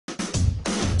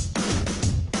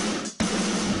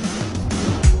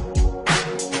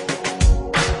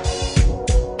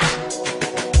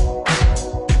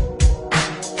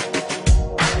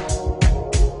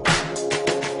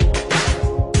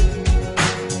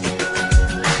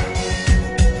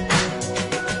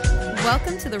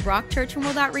the Rock Church and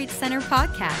World Outreach Center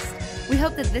podcast. We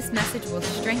hope that this message will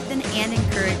strengthen and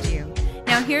encourage you.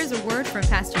 Now here's a word from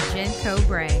Pastor Jen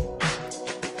Cobrae.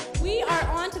 We are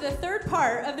on to the third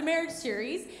part of the marriage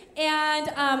series, and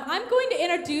I'm going to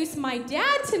introduce my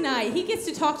dad tonight. He gets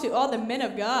to talk to all the men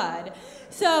of God.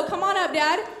 So come on up,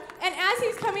 Dad. And as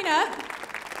he's coming up,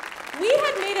 we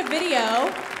had made a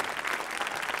video,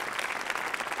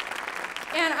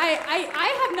 and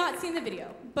I have not seen the video,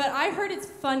 but I heard it's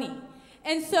funny.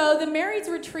 And so the marriage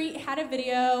retreat had a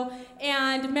video,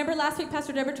 and remember last week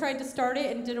Pastor Deborah tried to start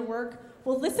it and didn't work?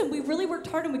 Well, listen, we really worked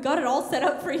hard and we got it all set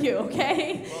up for you,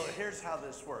 okay? Well, here's how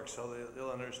this works so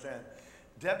you'll understand.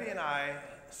 Debbie and I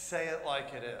say it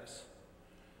like it is.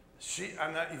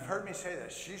 You've heard me say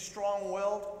this. She's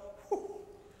strong-willed,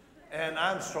 and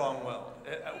I'm strong-willed.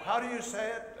 How do you say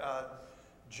it?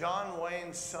 John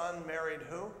Wayne's son married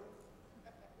who?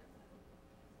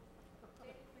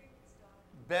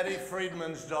 Betty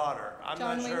Friedman's daughter. I'm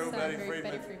not sure who Betty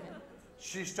Friedman.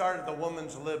 She started the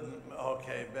woman's lib.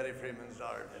 Okay, Betty Friedman's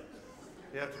daughter did.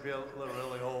 You have to be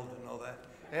really old to know that.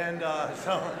 And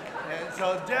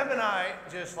so Deb and I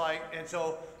just like, and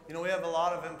so we have a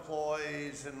lot of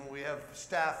employees and we have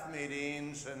staff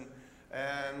meetings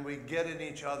and we get in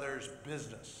each other's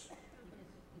business.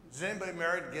 Does anybody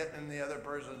married get in the other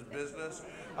person's business?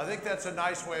 I think that's a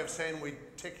nice way of saying we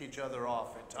tick each other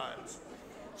off at times.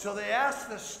 So they asked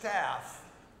the staff.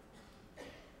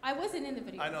 I wasn't in the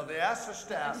video. I know, they asked the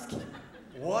staff,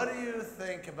 what do you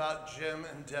think about Jim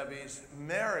and Debbie's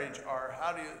marriage, or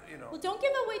how do you, Well, don't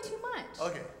give away too much.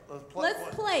 Okay, let's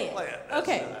play it.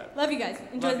 Okay, love you guys.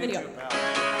 Enjoy the video. You too, pal.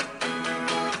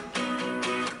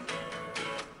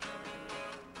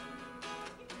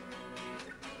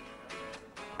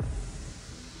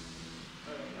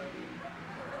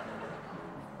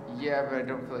 Yeah, but I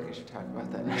don't feel like I should talk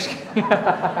about that.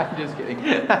 I'm just kidding.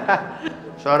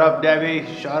 Shut up, Debbie.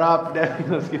 Shut up, Debbie.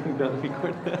 Let's get it done.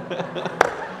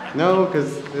 No,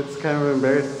 because it's kind of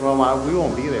embarrassing. Well, we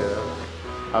won't be there though.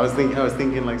 I was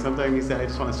thinking like sometime he said I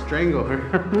just want to strangle her,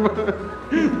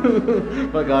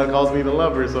 but God calls me to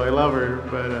love her, so I love her.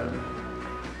 But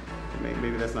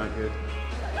maybe that's not good.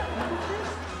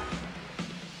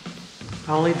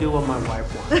 I only do what my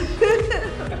wife wants.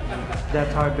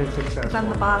 That's how I've been successful. I'm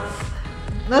the boss.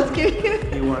 Let's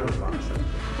get You are the boss. We're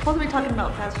supposed to be talking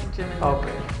about Pastor Jim and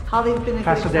Okay. how they've been a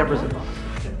Pastor good Deborah's the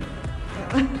example.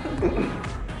 boss.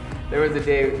 There was a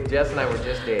day Jess and I were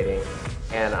just dating,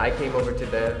 and I came over to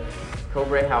the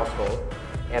Cobrae household,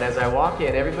 and as I walk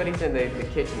in, everybody's in the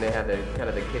kitchen. They have the kind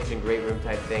of the kitchen great room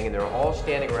type thing, and they're all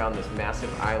standing around this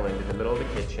massive island in the middle of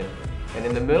the kitchen. And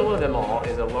in the middle of them all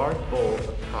is a large bowl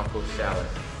of taco salad.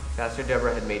 Pastor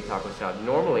Deborah had made taco salad.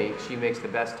 Normally, she makes the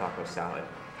best taco salad.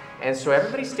 And so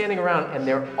everybody's standing around and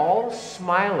they're all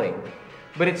smiling.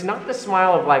 But it's not the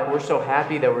smile of like, we're so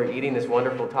happy that we're eating this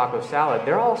wonderful taco salad.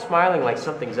 They're all smiling like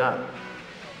something's up.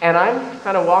 And I'm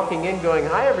kind of walking in going,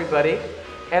 hi everybody.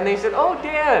 And they said, oh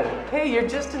Dan, hey, you're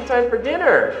just in time for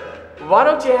dinner. Why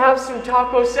don't you have some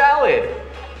taco salad?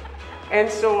 And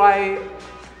so I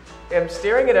am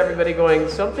staring at everybody going,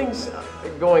 something's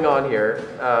going on here,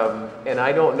 and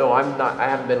I don't know, I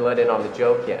haven't been let in on the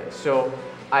joke yet. So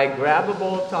I grab a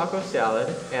bowl of taco salad,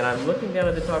 and I'm looking down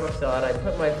at the taco salad, I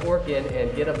put my fork in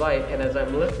and get a bite, and as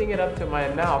I'm lifting it up to my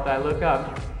mouth, I look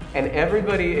up, and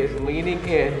everybody is leaning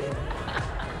in,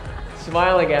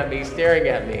 smiling at me, staring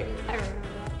at me.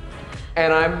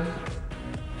 And I'm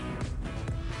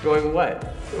going, what?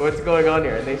 What's going on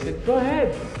here? And they said, go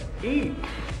ahead, eat.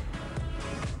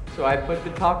 So I put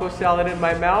the taco salad in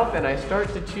my mouth and I start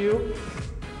to chew,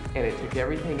 and it took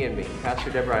everything in me.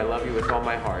 Pastor Deborah, I love you with all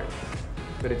my heart,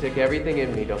 but it took everything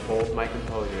in me to hold my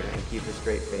composure and keep a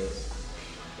straight face.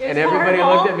 And everybody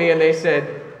looked at me and they said,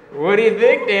 what do you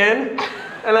think, Dan?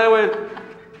 And I went,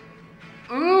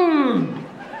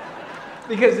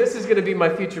 because this is going to be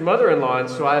my future mother-in-law, and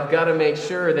so I've got to make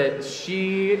sure that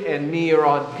she and me are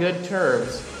on good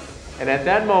terms. And at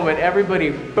that moment, everybody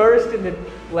burst into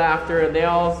laughter, and they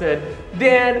all said,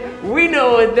 Dan, we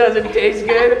know it doesn't taste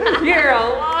good. You're a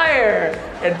liar.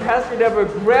 And Pastor Deborah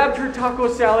grabbed her taco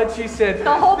salad. She said,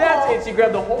 that's it. She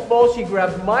grabbed the whole bowl. She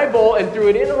grabbed my bowl and threw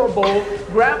it into her bowl,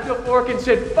 grabbed a fork and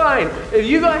said, fine, if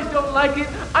you guys don't like it,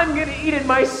 I'm going to eat it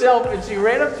myself. And she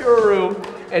ran up to her room,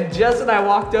 and Jess and I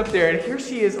walked up there, and here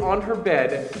she is on her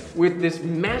bed with this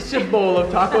massive bowl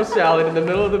of taco salad in the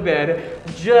middle of the bed,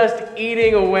 just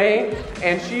eating away,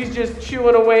 and she's just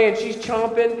chewing away, and she's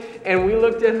chomping, and we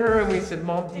looked at her, and we said,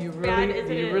 Mom, do you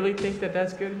really think that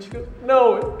that's good? And she goes,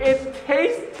 no, it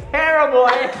tastes terrible.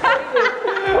 I hate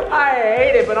it. I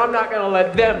hate it, but I'm not going to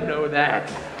let them know that.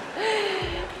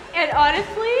 And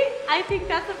honestly, I think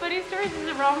that's the funniest story. This is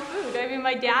the wrong food. I mean,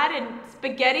 my dad and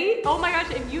spaghetti. Oh my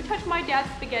gosh, if you touch my dad's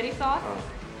spaghetti sauce,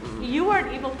 you are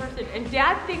an evil person. And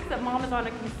Dad thinks that Mom is on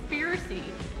a conspiracy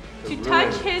to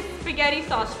touch his spaghetti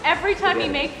sauce every time he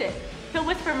makes it. He'll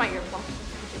whisper in my ear, "Mom,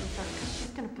 she's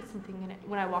gonna put something in it"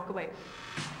 when I walk away.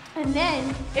 And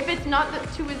then, if it's not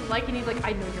to his liking, he's like,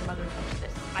 "I know your mother touched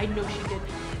this. I know she did."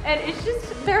 And it's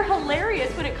just, they're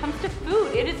hilarious when it comes to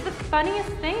food. It is the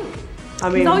funniest thing. I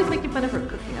mean, He's always making fun of her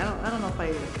cooking. I don't know if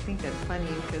I think that's funny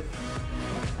because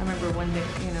I remember one day,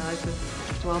 I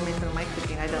just made fun of my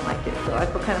cooking. I don't like it, so I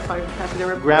feel kind of sorry for Pastor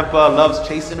Deborah. Grandpa loves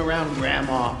chasing around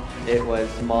Grandma. It was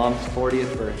Mom's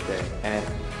 40th birthday, and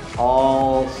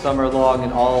all summer long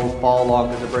and all fall long,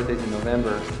 because her birthday's in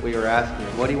November, we were asking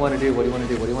her, "What do you want to do? What do you want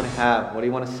to do? What do you want to have? What do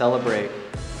you want to celebrate?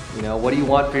 What do you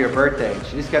want for your birthday?" And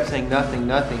she just kept saying nothing,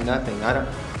 nothing, nothing.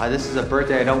 This is a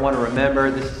birthday I don't want to remember.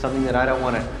 This is something that I don't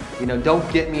want to,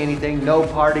 don't get me anything, no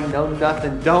party, no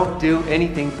nothing, don't do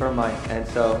anything for mine. And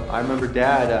so I remember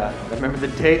Dad, I remember the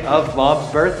day of Mom's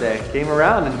birthday came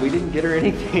around and we didn't get her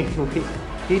anything.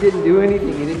 He didn't do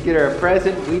anything. He didn't get her a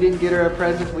present. We didn't get her a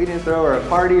present. We didn't throw her a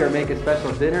party or make a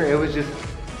special dinner. It was just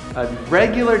a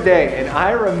regular day. And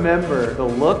I remember the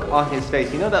look on his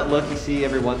face. You know that look you see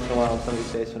every once in a while on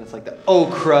somebody's face when it's like, oh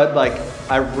crud, like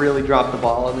I really dropped the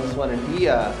ball on this one. And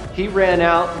he ran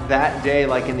out that day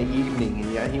like in the evening.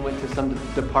 And he went to some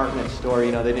department store.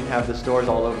 They didn't have the stores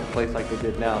all over the place like they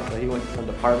did now. So he went to some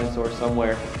department store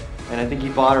somewhere. And I think he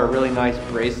bought her a really nice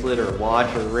bracelet or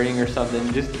watch or ring or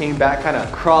something. Just came back kind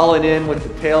of crawling in with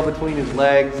the tail between his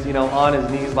legs, on his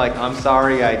knees like, "I'm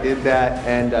sorry, I did that."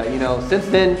 And, since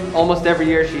then, almost every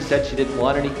year she said she didn't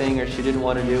want anything or she didn't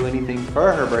want to do anything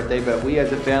for her birthday. But we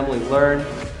as a family learned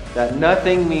that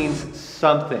nothing means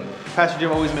something. Pastor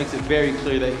Jim always makes it very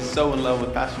clear that he's so in love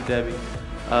with Pastor Debbie.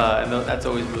 And that's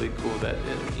always really cool that,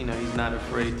 he's not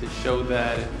afraid to show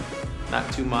that and not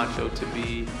too macho to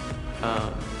be,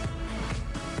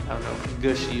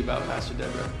 gushy about Pastor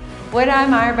Deborah. What I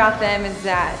admire about them is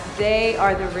that they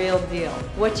are the real deal.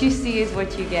 What you see is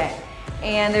what you get.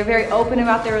 And they're very open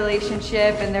about their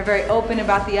relationship, and they're very open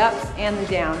about the ups and the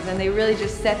downs, and they really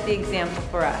just set the example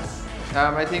for us.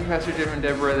 I think Pastor Jim and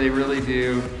Deborah, they really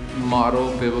do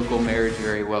model biblical marriage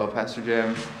very well. Pastor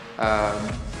Jim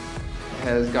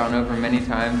has gone over many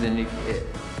times, and you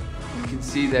can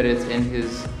see that it's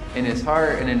in his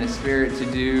heart and in his spirit to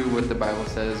do what the Bible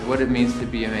says, what it means to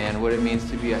be a man, what it means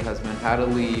to be a husband, how to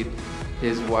lead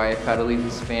his wife, how to lead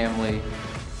his family.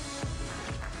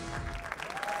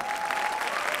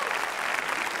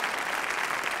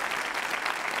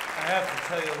 I have to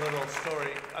tell you a little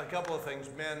story, a couple of things.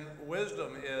 Men,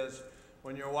 wisdom is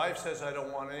when your wife says, "I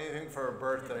don't want anything for her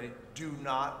birthday," do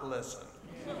not listen.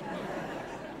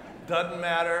 Doesn't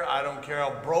matter, I don't care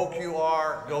how broke you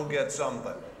are, go get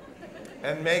something.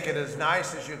 And make it as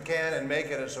nice as you can and make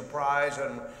it a surprise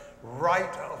and write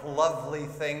lovely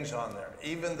things on there.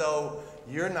 Even though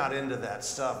you're not into that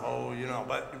stuff,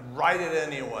 but write it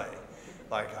anyway.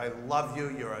 Like, "I love you,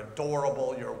 you're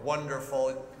adorable, you're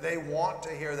wonderful." They want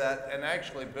to hear that, and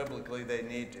actually, biblically, they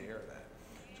need to hear that.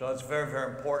 So it's very,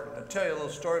 very important. I'll tell you a little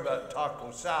story about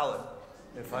taco salad,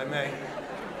 if I may.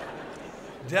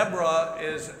 Deborah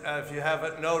is, if you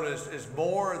haven't noticed,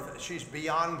 she's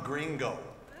beyond gringo.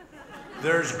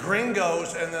 There's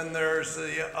gringos, and then there's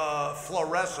the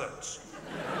fluorescents.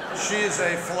 She's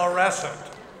a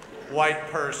fluorescent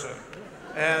white person.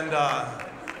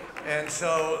 And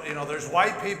so, there's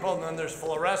white people, and then there's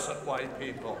fluorescent white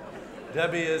people.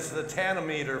 Debbie is the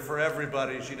tanometer for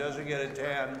everybody. She doesn't get a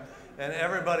tan. And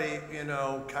everybody,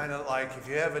 kind of like, if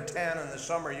you have a tan in the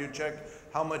summer, you check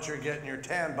how much you're getting your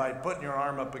tan by putting your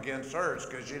arm up against hers,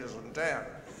 because she doesn't tan.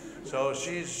 So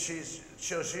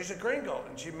she's a gringo,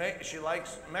 and she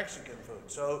likes Mexican food.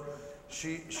 So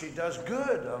she does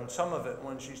good on some of it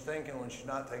when she's thinking. When she's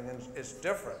not thinking, it's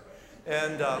different.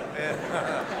 And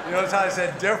notice how I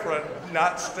said different,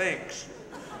 not stinks.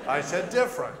 I said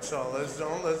different. So let's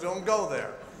don't go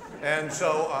there. And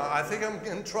so I think I'm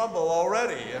in trouble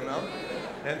already,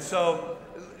 And so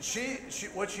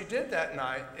what she did that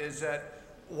night is that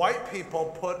white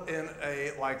people put in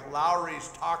like Lowry's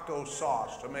taco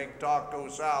sauce to make taco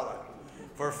salad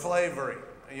for flavoring.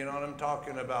 You know what I'm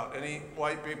talking about? Any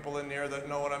white people in here that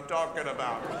know what I'm talking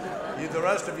about? The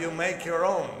rest of you make your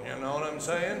own, you know what I'm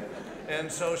saying?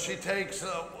 And so she takes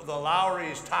the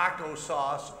Lowry's taco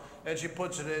sauce and she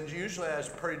puts it in. She usually has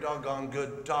pretty doggone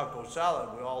good taco salad.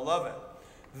 We all love it.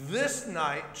 This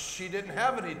night, she didn't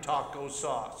have any taco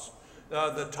sauce.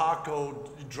 The taco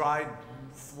dried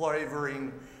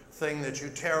flavoring thing that you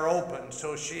tear open.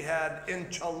 So she had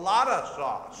enchilada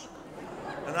sauce.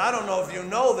 And I don't know if you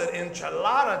know that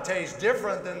enchilada tastes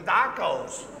different than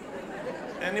tacos.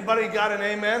 Anybody got an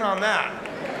amen on that?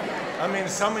 I mean,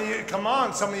 some of you, come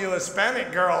on, some of you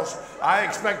Hispanic girls, I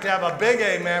expect to have a big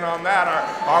amen on that,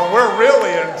 or we're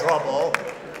really in trouble.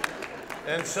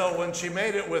 And so when she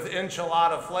made it with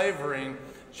enchilada flavoring,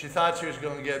 she thought she was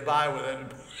going to get by with it.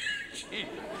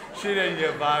 She didn't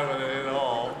get by with it at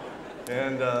all.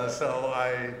 And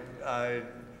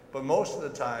but most of the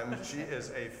time, she is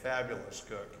a fabulous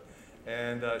cook.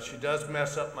 And she does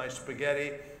mess up my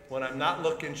spaghetti. When I'm not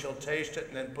looking, she'll taste it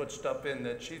and then put stuff in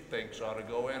that she thinks ought to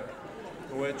go in it.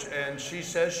 And she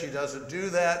says she doesn't do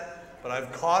that, but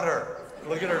I've caught her.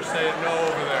 Look at her saying no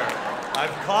over there.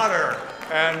 I've caught her,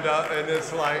 and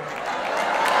it's like,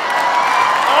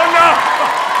 oh no,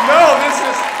 no, this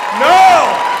is,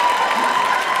 no!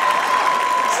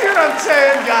 See what I'm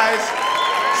saying, guys?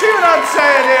 See what I'm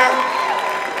saying here?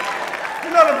 You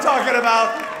know what I'm talking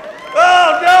about?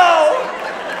 Oh no!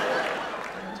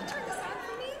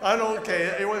 I don't,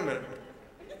 okay, hey, wait a minute.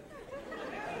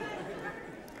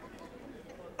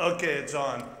 Okay, it's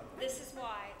on. This is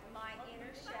why my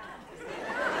inner shaft.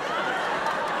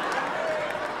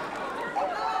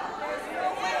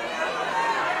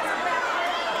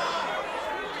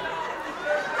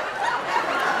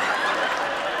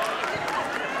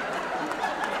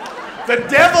 The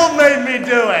devil made me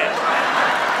do it.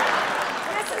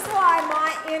 This is why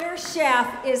my inner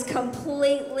shaft is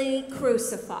completely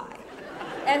crucified.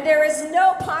 And there is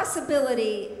no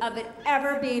possibility of it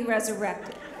ever being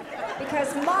resurrected.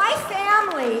 Because my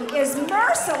family is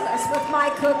merciless with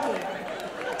my cooking.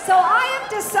 So I have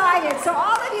decided, so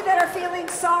all of you that are feeling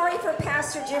sorry for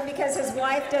Pastor Jim because his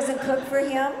wife doesn't cook for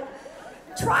him,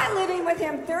 try living with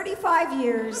him 35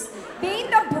 years, being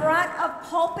the brunt of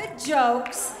pulpit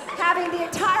jokes, having the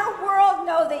entire world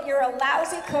know that you're a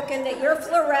lousy cook and that you're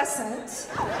fluorescent.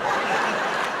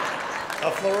 A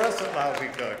fluorescent lousy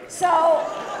cook. So,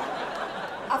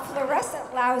 a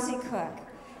fluorescent lousy cook.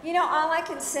 You know, all I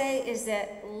can say is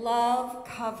that love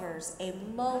covers a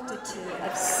multitude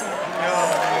of sins.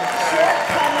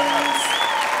 Shortcomings.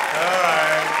 All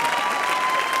right.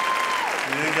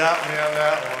 You got me on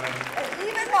that one.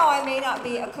 Even though I may not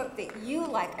be a cook that you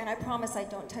like, and I promise I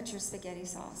don't touch your spaghetti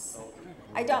sauce.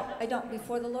 I don't,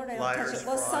 before the Lord, I don't touch it.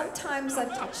 Well, sometimes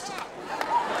I've touched it.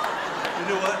 You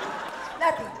do what?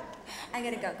 Nothing. I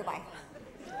gotta go, goodbye.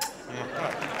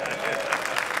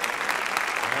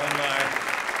 Oh my.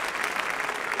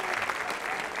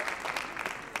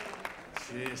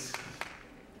 Jeez.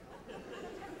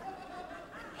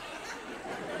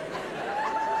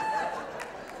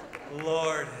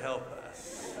 Lord help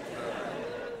us.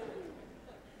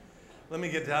 Let me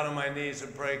get down on my knees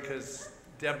and pray because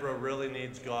Deborah really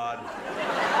needs God.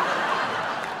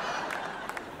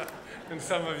 And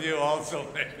some of you also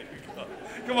need God.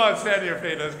 Come on, stand to your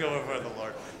feet. Let's go before the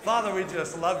Lord. Father, we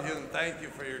just love you and thank you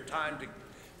for your time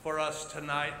for us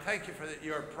tonight. Thank you for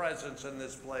your presence in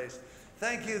this place.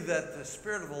 Thank you that the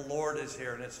Spirit of the Lord is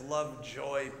here, and it's love,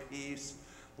 joy, peace,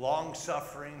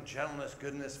 long-suffering, gentleness,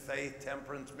 goodness, faith,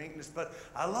 temperance, meekness. But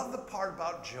I love the part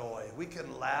about joy. We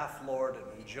can laugh, Lord, and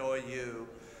enjoy you.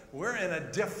 We're in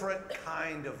a different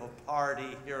kind of a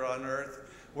party here on earth.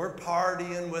 We're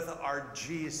partying with our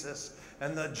Jesus,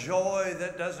 and the joy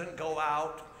that doesn't go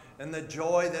out, and the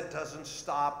joy that doesn't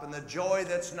stop, and the joy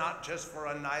that's not just for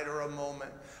a night or a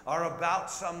moment, are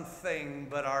about something,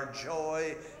 but our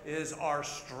joy is our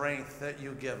strength that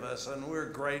you give us, and we're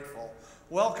grateful.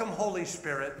 Welcome, Holy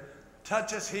Spirit.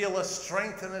 Touch us, heal us,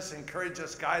 strengthen us, encourage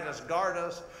us, guide us, guard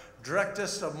us, direct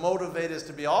us, motivate us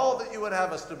to be all that you would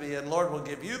have us to be. And Lord, we'll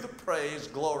give you the praise,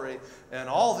 glory, and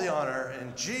all the honor.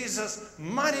 In Jesus'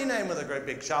 mighty name, with a great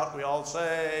big shout, we all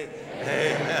say,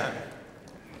 amen.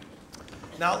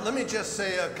 Now, let me just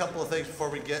say a couple of things before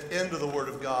we get into the Word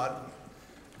of God.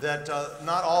 That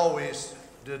not always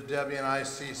did Debbie and I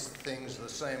see things the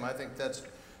same. I think that's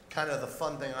kind of the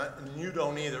fun thing. And you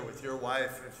don't either with your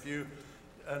wife. If you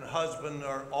and husband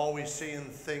are always seeing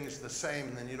things the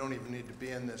same, then you don't even need to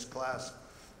be in this class.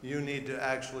 You need to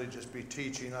actually just be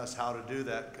teaching us how to do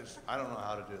that, because I don't know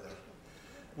how to do that.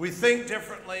 We think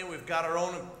differently. We've got our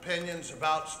own opinions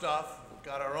about stuff. We've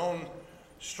got our own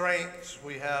strengths.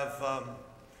 We have,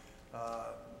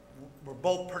 we're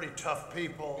both pretty tough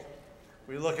people.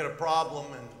 We look at a problem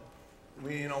and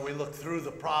we look through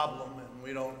the problem and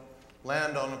we don't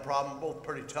land on the problem. We're both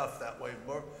pretty tough that way.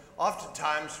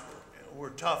 Oftentimes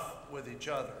we're tough with each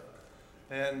other,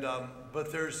 and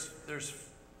but there's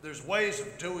ways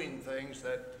of doing things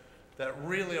that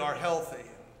really are healthy.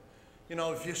 You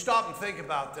know, if you stop and think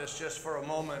about this just for a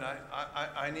moment,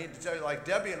 I need to tell you, like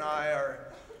Debbie and I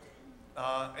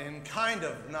and kind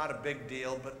of, not a big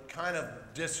deal, but kind of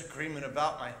disagreement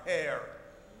about my hair.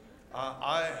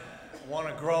 I want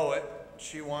to grow it.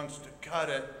 She wants to cut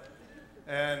it.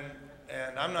 And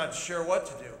I'm not sure what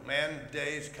to do. Man,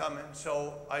 day's coming.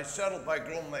 So I settled by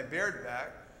growing my beard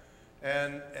back.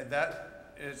 And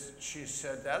that is, she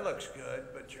said, that looks good,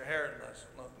 but your hair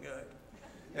doesn't look good.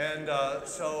 And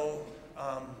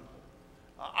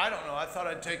I don't know. I thought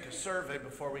I'd take a survey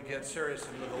before we get serious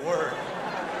into the Word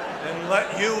and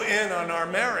let you in on our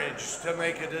marriage to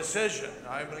make a decision.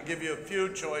 I'm going to give you a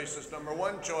few choices. Number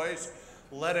one choice,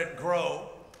 let it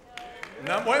grow. Wait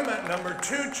a minute. Number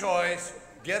two choice,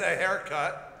 get a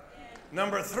haircut.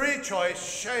 Number three choice,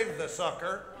 shave the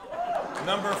sucker.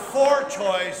 Number four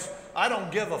choice, I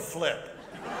don't give a flip.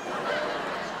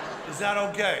 Is that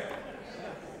okay?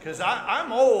 Because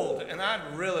I'm old, and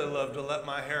I'd really love to let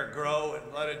my hair grow and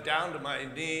let it down to my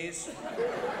knees,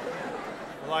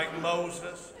 like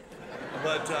Moses.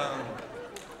 But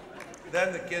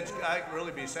then the kids, I could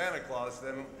really be Santa Claus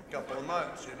then a couple of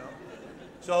months, you know.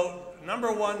 So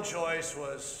number one choice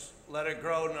was let it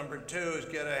grow. Number two is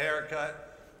get a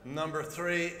haircut. Number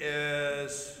three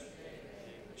is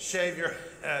shave your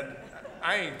head.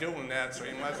 I ain't doing that, so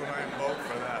you might as well not even vote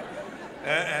for that.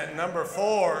 And number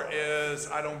four is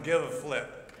I don't give a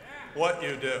flip what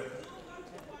you do.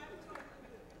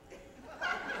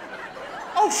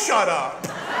 Oh, shut up.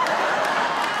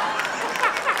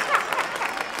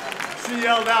 She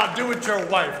yelled out, do what your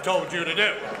wife told you to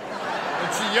do.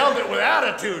 And she yelled it with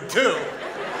attitude, too.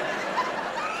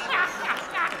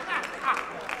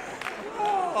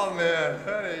 Oh, man,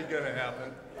 that ain't gonna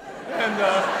happen. And,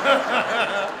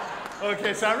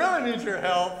 okay, so I really need your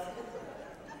help.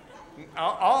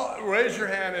 I'll raise your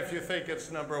hand if you think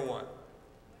it's number one.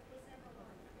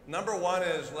 Number one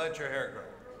is let your hair grow.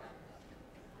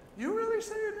 You really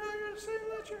say you're not going to say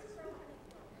let your...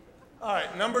 All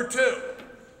right, number two,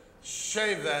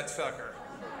 shave that sucker.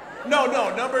 No,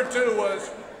 number two was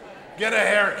get a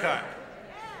haircut.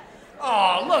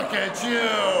 Oh, look at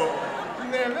you.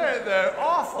 Man, they're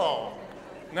awful.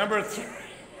 Number three.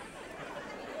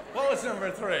 What was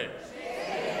number three?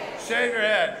 Shave your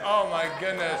head. Oh, my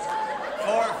goodness.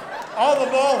 All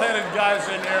the bald-headed guys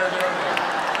in here are doing it.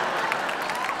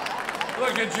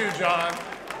 Look at you, John.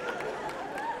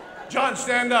 John,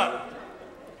 stand up.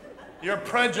 You're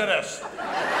prejudiced.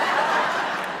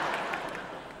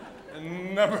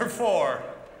 And number four,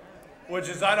 which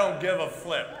is I don't give a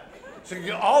flip. So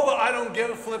all the I don't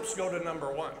give a flips go to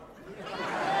number one.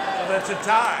 So that's a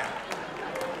tie.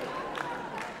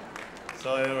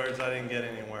 So in other words, I didn't get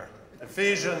anywhere.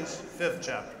 Ephesians, 5th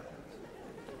chapter.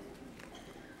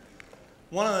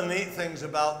 One of the neat things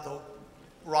about the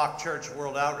Rock Church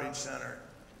World Outreach Center,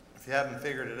 if you haven't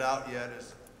figured it out yet,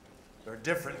 is there are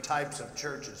different types of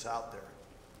churches out there,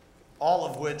 all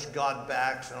of which God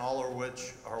backs and all of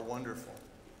which are wonderful.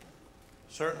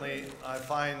 Certainly, I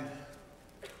find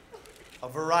a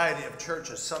variety of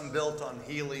churches, some built on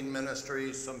healing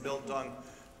ministries, some built on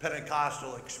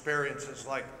Pentecostal experiences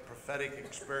like prophetic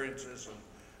experiences and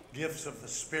gifts of the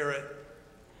Spirit.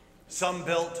 Some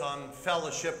built on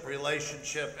fellowship,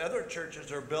 relationship. Other churches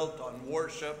are built on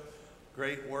worship,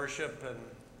 great worship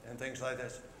and things like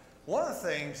this. One of the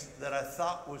things that I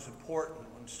thought was important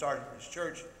when starting this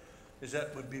church is that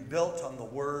it would be built on the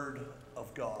Word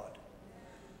of God.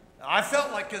 Now, I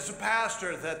felt like as a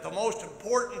pastor that the most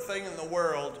important thing in the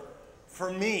world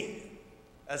for me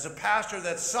as a pastor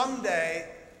that's someday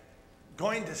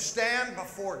going to stand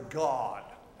before God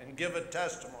and give a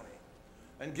testimony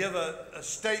and give a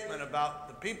statement about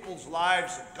the people's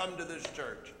lives that come to this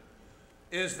church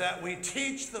is that we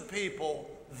teach the people,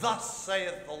 thus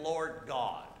saith the Lord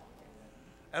God.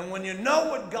 And when you know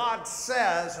what God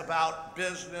says about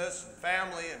business and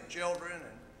family and children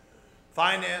and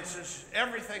finances,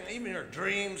 everything, even your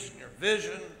dreams and your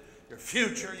vision, your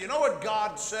future, you know what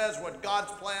God says, what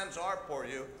God's plans are for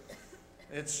you.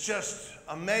 It's just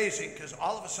amazing because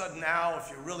all of a sudden now, if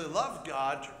you really love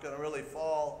God, you're going to really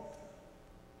fall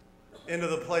into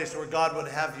the place where God would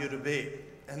have you to be.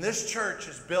 And this church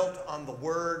is built on the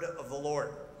Word of the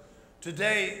Lord.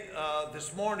 Today,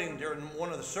 this morning, during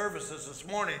one of the services this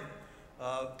morning,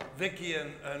 Vicki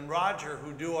and Roger,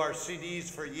 who do our CDs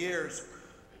for years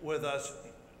with us,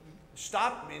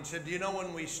 stopped me and said, do you know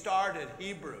when we started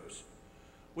Hebrews?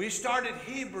 We started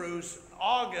Hebrews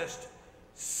August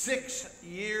 6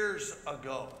 years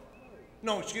ago.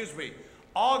 No, excuse me,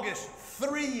 August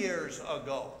 3 years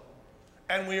ago.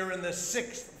 And we are in the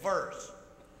 6th verse.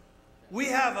 We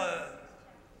have a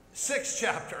 6th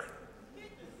chapter.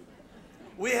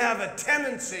 We have a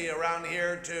tendency around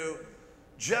here to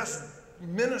just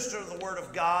minister the Word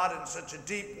of God in such a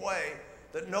deep way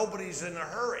that nobody's in a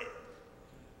hurry.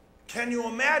 Can you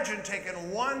imagine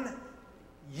taking 1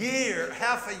 year,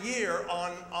 half a year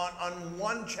on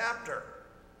one chapter?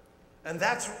 And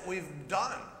that's what we've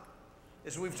done,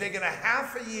 is we've taken a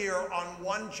half a year on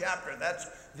one chapter. That's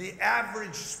the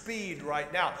average speed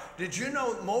right now. Did you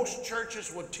know most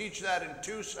churches would teach that in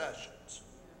 2 sessions,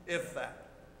 if that?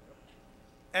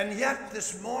 And yet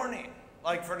this morning,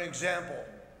 like for an example,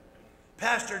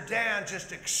 Pastor Dan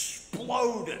just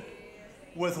exploded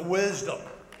with wisdom.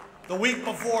 The week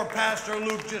before, Pastor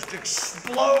Luke just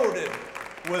exploded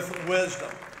with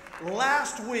wisdom.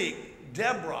 Last week,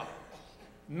 Deborah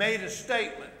made a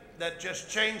statement that just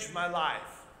changed my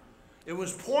life. It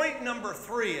was point number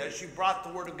 3 as she brought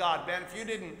the Word of God. Man, if you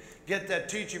didn't get that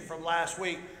teaching from last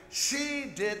week,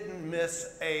 she didn't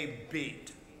miss a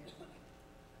beat.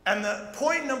 And the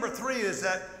point number 3 is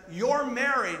that your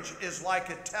marriage is like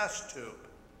a test tube.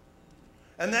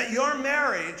 And that your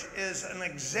marriage is an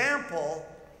example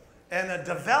and a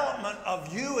development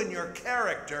of you and your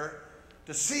character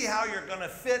to see how you're going to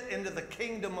fit into the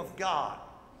kingdom of God.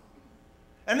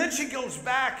 And then she goes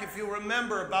back, if you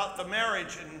remember, about the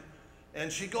marriage,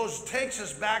 and she takes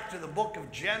us back to the book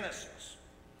of Genesis,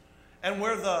 and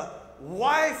where the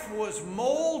wife was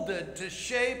molded to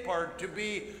shape or to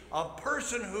be a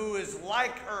person who is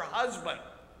like her husband.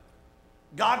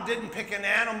 God didn't pick an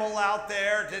animal out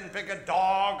there, didn't pick a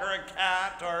dog or a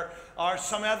cat or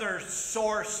some other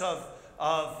source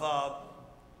of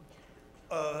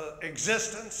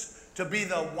existence to be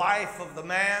the wife of the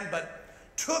man, but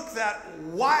took that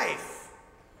wife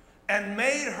and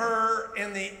made her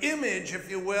in the image, if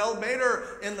you will, made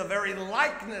her in the very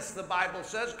likeness, the Bible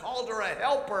says, called her a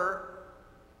helper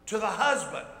to the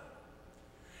husband.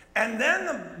 And then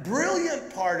the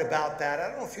brilliant part about that, I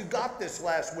don't know if you got this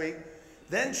last week,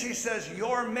 then she says,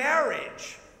 your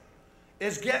marriage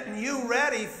is getting you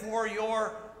ready for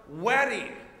your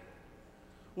wedding,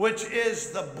 which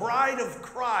is the bride of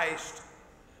Christ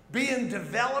being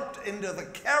developed into the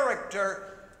character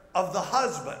of the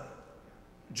husband,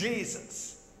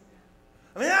 Jesus.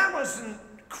 I mean, that was an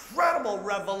incredible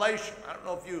revelation. I don't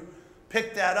know if you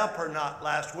picked that up or not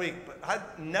last week, but I'd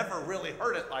never really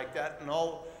heard it like that in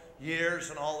all years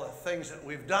and all the things that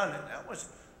we've done. And that was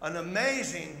an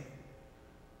amazing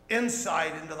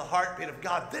insight into the heartbeat of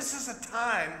God. This is a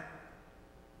time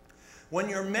when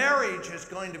your marriage is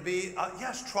going to be,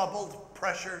 yes, troubled,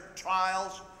 pressure,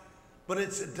 trials, but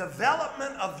it's a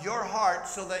development of your heart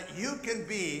so that you can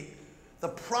be the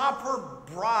proper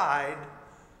bride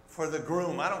for the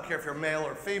groom. I don't care if you're male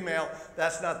or female,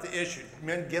 that's not the issue.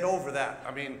 Men, get over that.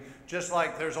 I mean, just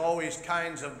like there's always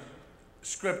kinds of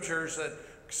scriptures that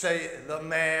say the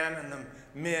man and the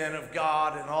men of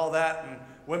God and all that, and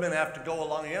women have to go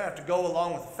along. You have to go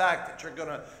along with the fact that you're going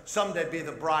to someday be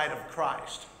the bride of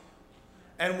Christ.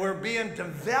 And we're being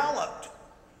developed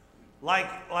like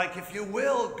if you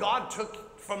will, God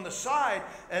took from the side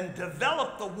and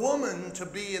developed the woman to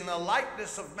be in the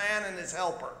likeness of man and his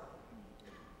helper,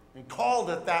 and called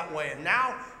it that way. And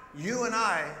now you and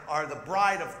I are the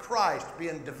bride of Christ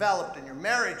being developed, and your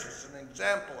marriage is an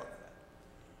example of that.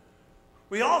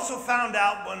 We also found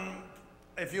out when,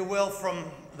 if you will, from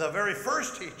the very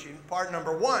first teaching, part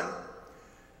number 1,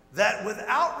 that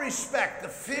without respect, the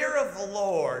fear of the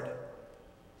Lord,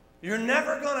 you're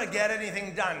never going to get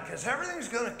anything done, because everything's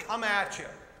going to come at you.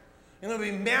 You're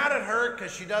going to be mad at her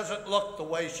because she doesn't look the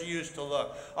way she used to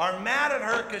look. Or mad at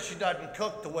her because she doesn't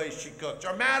cook the way she cooks.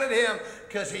 Or mad at him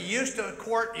because he used to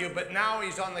court you, but now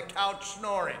he's on the couch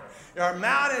snoring. You're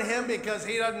mad at him because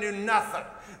he doesn't do nothing.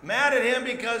 Mad at him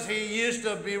because he used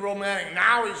to be romantic.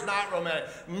 Now he's not romantic.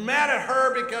 Mad at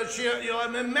her because she, I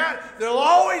mean, there'll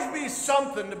always be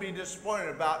something to be disappointed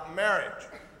about in marriage.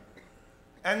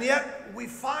 And yet we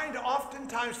find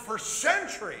oftentimes for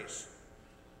centuries,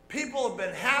 people have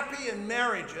been happy in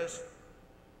marriages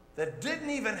that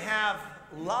didn't even have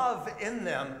love in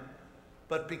them,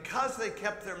 but because they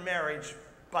kept their marriage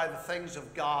by the things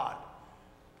of God.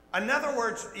 In other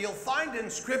words, you'll find in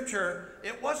Scripture,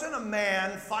 it wasn't a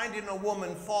man finding a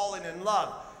woman falling in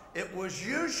love. It was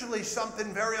usually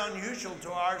something very unusual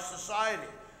to our society.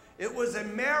 It was a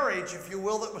marriage, if you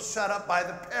will, that was set up by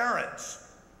the parents.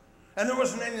 And there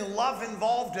wasn't any love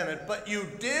involved in it, but you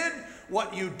did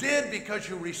what you did because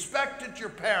you respected your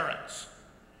parents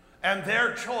and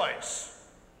their choice.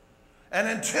 And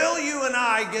until you and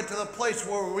I get to the place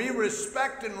where we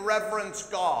respect and reverence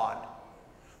God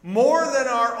more than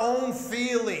our own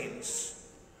feelings,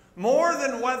 more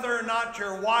than whether or not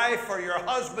your wife or your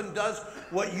husband does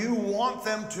what you want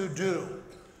them to do,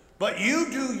 but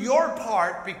you do your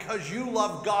part because you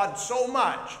love God so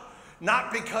much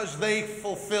not because they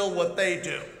fulfill what they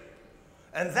do.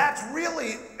 And that's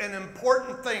really an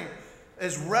important thing,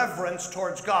 is reverence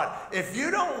towards God. If you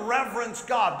don't reverence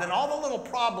God, then all the little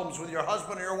problems with your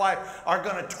husband or your wife are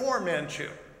going to torment you.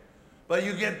 But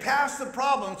you get past the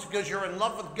problems because you're in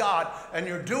love with God and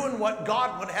you're doing what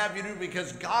God would have you do,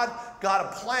 because God got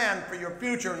a plan for your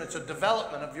future, and it's a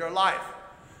development of your life.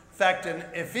 In fact, in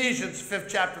Ephesians 5th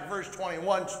chapter, verse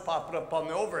 21, just pop it up on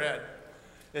the overhead,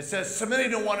 it says,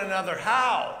 submitting to one another.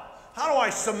 How? How do I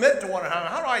submit to one another?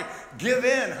 How do I give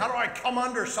in? How do I come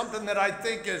under something that I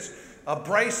think is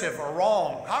abrasive or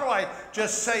wrong? How do I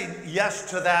just say yes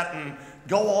to that and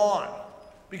go on?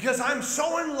 Because I'm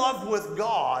so in love with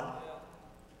God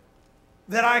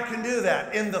that I can do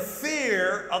that in the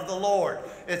fear of the Lord.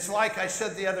 It's like I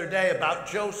said the other day about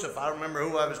Joseph. I don't remember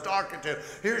who I was talking to.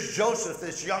 Here's Joseph,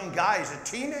 this young guy. He's a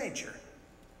teenager.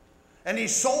 And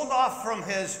he's sold off from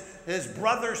his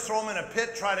brothers, throw him in a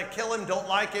pit, try to kill him, don't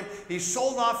like him. He's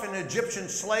sold off in Egyptian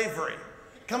slavery.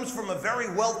 Comes from a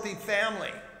very wealthy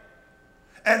family.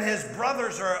 And his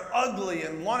brothers are ugly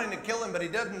and wanting to kill him, but he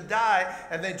doesn't die.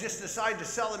 And they just decide to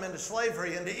sell him into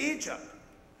slavery into Egypt.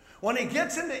 When he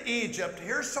gets into Egypt,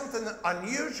 here's something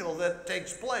unusual that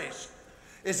takes place,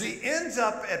 is he ends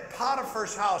up at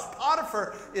Potiphar's house.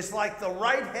 Potiphar is like the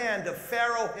right hand of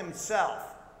Pharaoh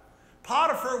himself.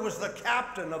 Potiphar was the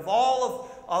captain of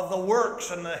all of the works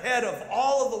and the head of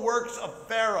all of the works of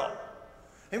Pharaoh.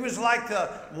 He was like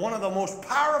one of the most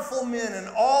powerful men in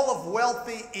all of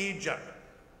wealthy Egypt.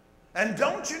 And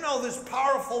don't you know this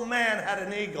powerful man had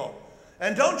an eagle?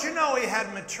 And don't you know he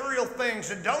had material things?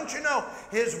 And don't you know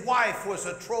his wife was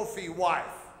a trophy wife?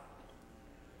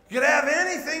 You could have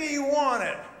anything he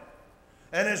wanted.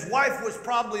 And his wife was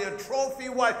probably a trophy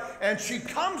wife. And she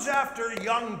comes after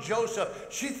young Joseph.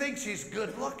 She thinks he's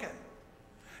good looking.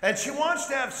 And she wants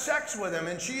to have sex with him.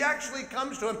 And she actually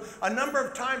comes to him a number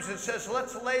of times and says,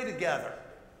 let's lay together.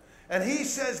 And he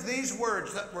says these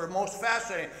words that were most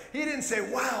fascinating. He didn't say,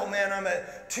 wow, man, I'm a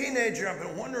teenager. I've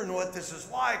been wondering what this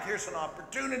is like. Here's an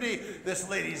opportunity. This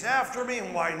lady's after me,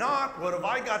 and why not? What have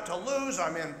I got to lose?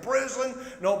 I'm in prison.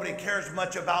 Nobody cares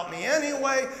much about me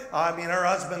anyway. I mean, her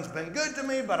husband's been good to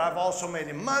me, but I've also made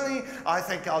him money. I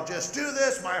think I'll just do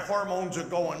this. My hormones are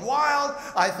going wild.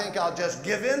 I think I'll just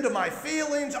give in to my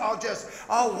feelings.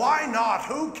 Why not?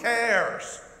 Who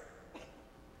cares?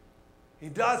 He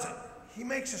doesn't. He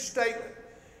makes a statement.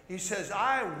 He says,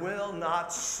 I will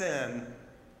not sin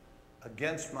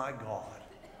against my God.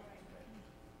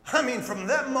 I mean, from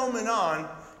that moment on,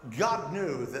 God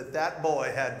knew that that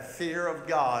boy had fear of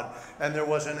God, and there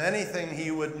wasn't anything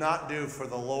he would not do for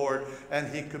the Lord, and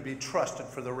he could be trusted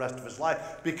for the rest of his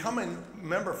life. Becoming,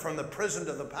 remember, from the prison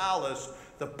to the palace,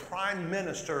 the prime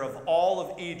minister of all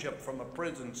of Egypt from a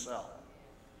prison cell.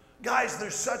 Guys,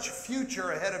 there's such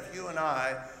future ahead of you and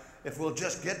I, if we'll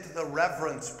just get to the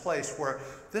reverence place where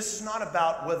this is not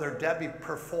about whether Debbie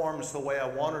performs the way I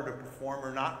want her to perform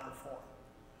or not perform.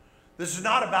 This is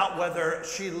not about whether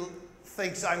she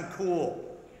thinks I'm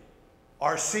cool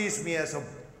or sees me as a,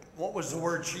 what was the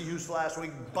word she used last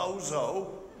week? Bozo.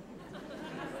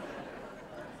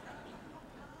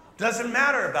 Doesn't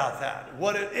matter about that.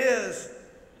 What it is,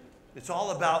 it's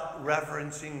all about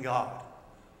reverencing God.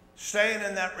 Staying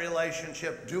in that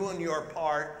relationship, doing your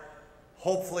part.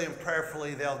 Hopefully and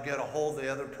prayerfully they'll get a hold of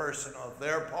the other person of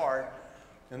their part,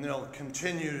 and they'll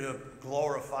continue to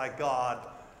glorify God,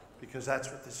 because that's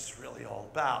what this is really all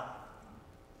about.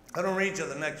 I'm going to read you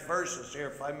the next verses here,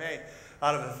 if I may,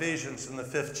 out of Ephesians in the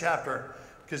 5th chapter,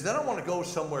 because then I want to go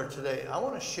somewhere today. I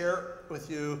want to share with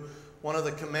you one of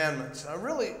the commandments. I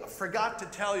really forgot to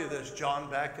tell you this,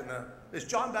 John, is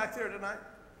John back there tonight?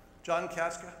 John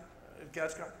Casca?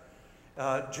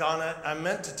 John, I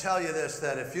meant to tell you this,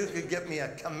 that if you could get me a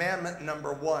commandment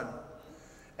number 1,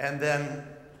 and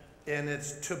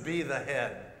it's to be the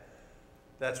head.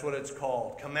 That's what it's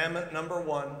called. Commandment number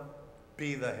 1,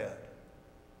 be the head.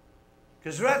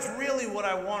 Because that's really what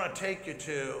I want to take you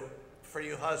to for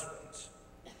you husbands.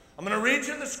 I'm going to read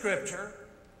you the scripture.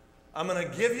 I'm going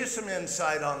to give you some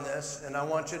insight on this, and I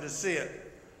want you to see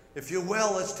it. If you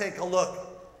will, let's take a look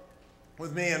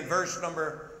with me in verse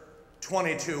number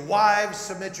 22. Wives,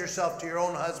 submit yourself to your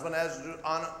own husband as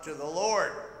to the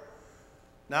Lord.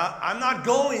 Now, I'm not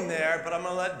going there, but I'm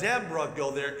going to let Deborah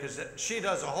go there, because she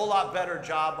does a whole lot better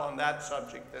job on that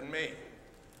subject than me.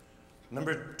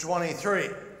 Number 23.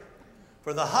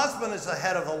 For the husband is the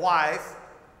head of the wife,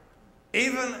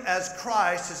 even as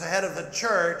Christ is the head of the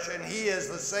church, and he is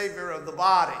the Savior of the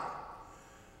body.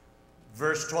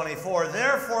 Verse 24.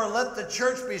 Therefore, let the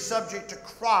church be subject to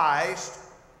Christ,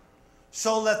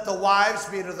 So let the wives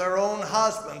be to their own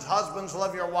husbands. Husbands,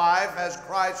 love your wife as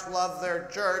Christ loved their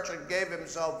church and gave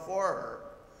himself for her,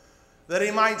 that he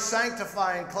might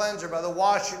sanctify and cleanse her by the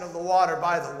washing of the water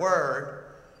by the word,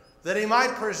 that he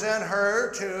might present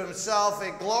her to himself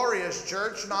a glorious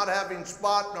church, not having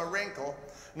spot nor wrinkle,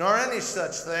 nor any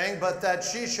such thing, but that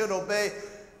she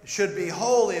should be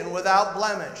holy and without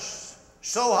blemish.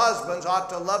 So husbands ought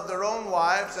to love their own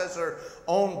wives as their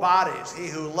own bodies. He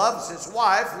who loves his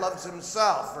wife loves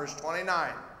himself. Verse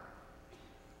 29.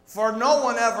 For no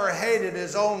one ever hated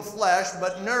his own flesh,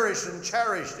 but nourished and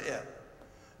cherished it,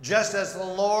 just as the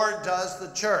Lord does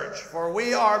the church. For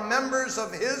we are members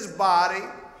of his body,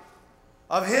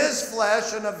 of his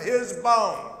flesh, and of his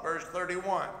bone. Verse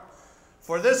 31.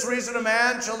 For this reason a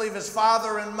man shall leave his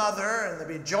father and mother, and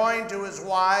be joined to his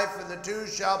wife, and the two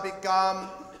shall become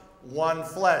one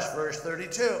flesh. Verse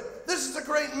 32. This is a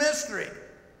great mystery,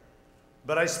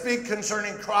 but I speak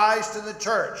concerning Christ and the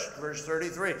church. Verse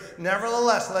 33.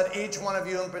 Nevertheless, let each one of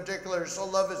you in particular so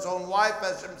love his own wife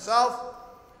as himself,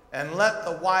 and let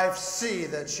the wife see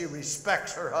that she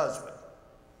respects her husband.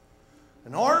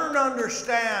 In order to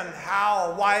understand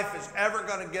how a wife is ever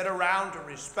going to get around to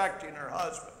respecting her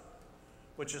husband,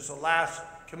 which is the last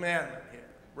commandment here,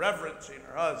 reverencing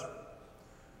her husband,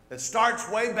 it starts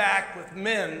way back with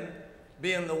men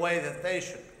being the way that they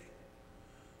should be.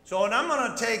 So, and I'm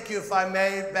going to take you, if I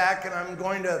may, back, and I'm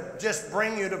going to just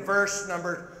bring you to verse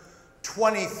number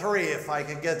 23, if I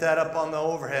could get that up on the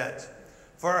overheads.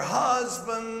 For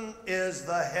husband is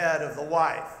the head of the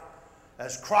wife,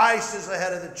 as Christ is the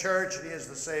head of the church, and he is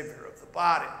the Savior of the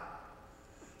body.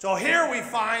 So here we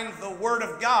find the Word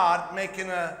of God making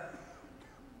an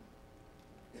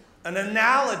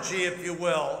analogy, if you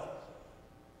will,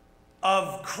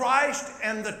 of Christ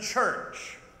and the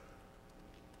church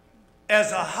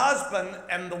as a husband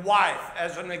and the wife,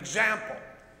 as an example,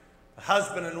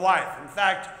 husband and wife. In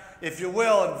fact, if you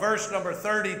will, in verse number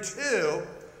 32,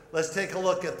 let's take a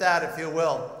look at that, if you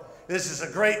will. This is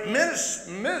a great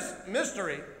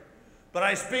mystery, but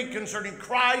I speak concerning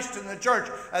Christ and the church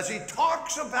as he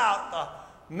talks about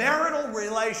the marital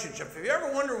relationship. If you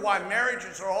ever wonder why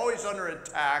marriages are always under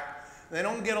attack, they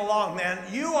don't get along, man,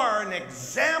 you are an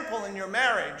example in your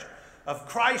marriage of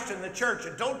Christ and the church.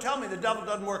 And don't tell me the devil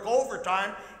doesn't work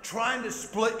overtime trying to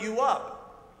split you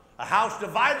up. A house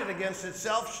divided against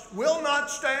itself will not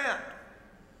stand.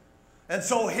 And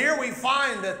so here we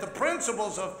find that the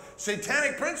principles of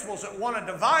satanic principles that want to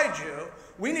divide you,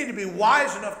 we need to be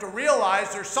wise enough to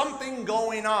realize there's something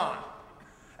going on.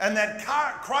 And that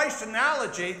Christ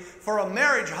analogy for a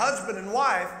marriage, husband and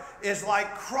wife, is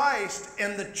like Christ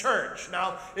in the church.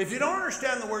 Now, if you don't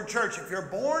understand the word church, if you're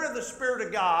born of the Spirit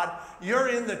of God, you're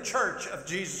in the church of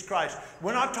Jesus Christ.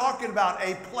 We're not talking about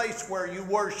a place where you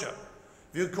worship.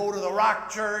 If you go to the Rock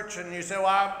Church and you say,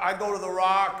 well, I go to the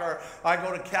Rock, or I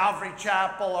go to Calvary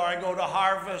Chapel, or I go to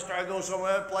Harvest, or I go some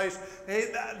other place,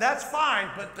 hey, that's fine,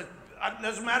 but it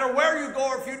doesn't matter where you go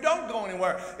or if you don't go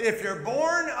anywhere. If you're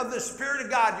born of the Spirit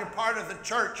of God, you're part of the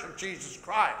church of Jesus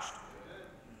Christ.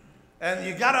 And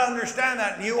you got to understand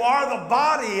that. And you are the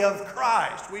body of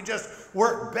Christ. We just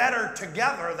work better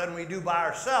together than we do by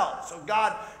ourselves. So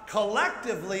God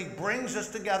collectively brings us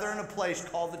together in a place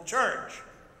called the church.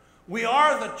 We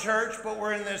are the church, but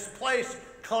we're in this place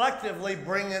collectively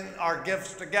bringing our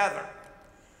gifts together.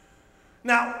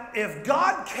 Now, if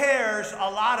God cares a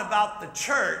lot about the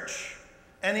church,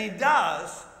 and he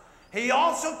does, he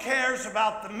also cares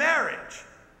about the marriage,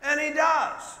 and he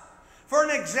does. For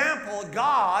an example,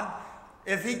 God,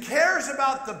 if he cares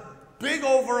about the big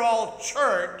overall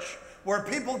church where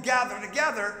people gather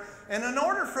together, and in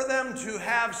order for them to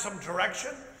have some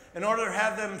direction, in order to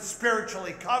have them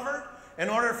spiritually covered, in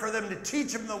order for them to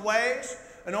teach them the ways,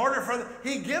 in order for them,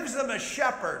 he gives them a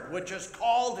shepherd, which is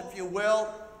called, if you will,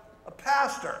 a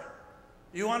pastor.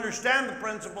 You understand the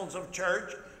principles of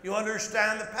church. You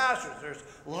understand the pastors. There's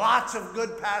lots of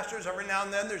good pastors. Every now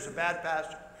and then there's a bad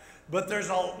pastor. But there's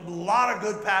a lot of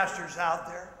good pastors out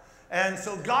there. And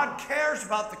so God cares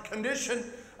about the condition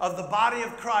of the body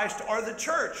of Christ or the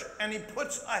church. And he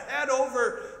puts a head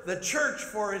over the church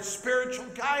for its spiritual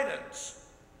guidance.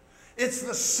 It's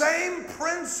the same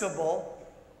principle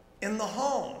in the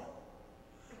home.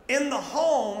 In the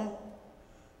home,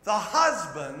 the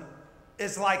husband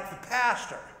is like the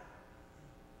pastor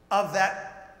of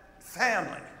that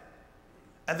family.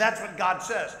 And that's what God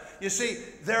says. You see,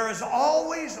 there is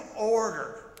always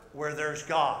order where there's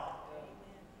God.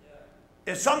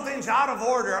 If something's out of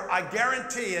order, I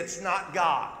guarantee it's not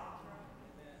God.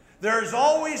 There's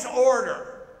always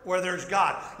order where there's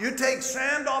God. You take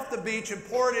sand off the beach and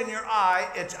pour it in your eye,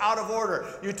 it's out of order.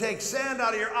 You take sand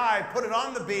out of your eye, put it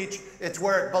on the beach, it's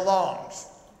where it belongs.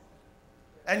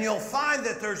 And you'll find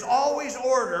that there's always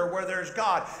order where there's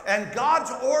God. And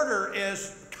God's order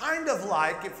is kind of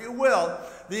like, if you will,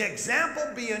 the example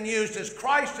being used is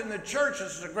Christ in the church.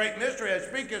 This is a great mystery. I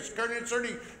speak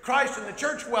concerning Christ in the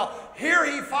church. Well, here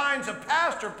he finds a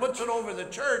pastor, puts it over the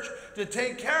church to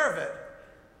take care of it.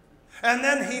 And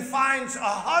then he finds a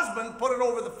husband, put it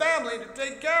over the family to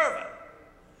take care of it.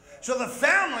 So the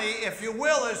family, if you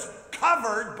will, is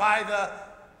covered by the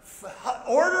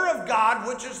order of God,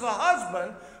 which is the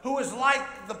husband, who is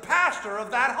like the pastor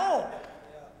of that home.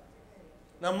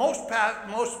 Now, most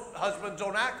husbands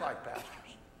don't act like pastors.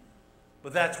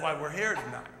 But that's why we're here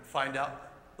tonight, find out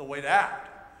the way to act.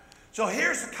 So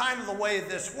here's the kind of the way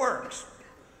this works.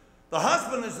 The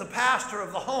husband is the pastor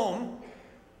of the home.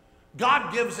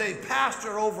 God gives a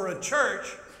pastor over a church,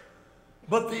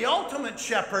 but the ultimate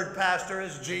shepherd pastor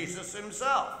is Jesus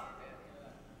himself.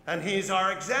 And he's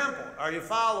our example. Are you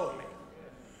following me?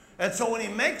 And so when he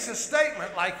makes a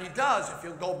statement like he does, if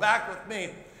you'll go back with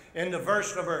me into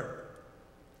verse number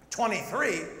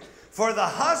 23, for the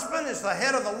husband is the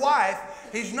head of the wife,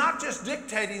 he's not just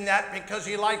dictating that because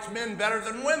he likes men better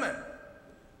than women.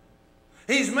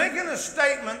 He's making a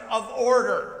statement of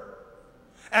order.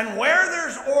 And where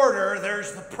there's order,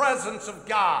 there's the presence of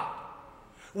God.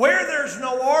 Where there's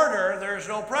no order, there's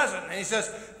no presence. And he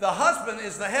says, the husband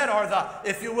is the head, or the,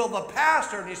 if you will, the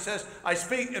pastor. And he says, I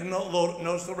speak, and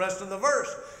notice the rest of the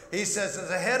verse. He says, as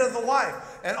the head of the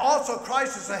wife. And also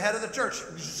Christ is the head of the church.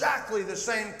 Exactly the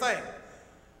same thing.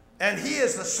 And he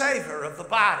is the Savior of the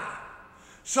body.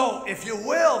 So, if you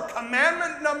will,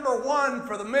 commandment number 1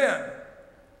 for the men,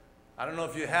 I don't know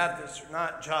if you have this or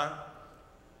not, John,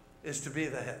 is to be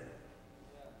the head.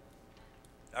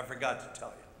 I forgot to tell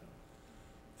you.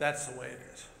 That's the way it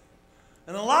is.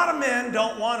 And a lot of men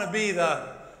don't want to be the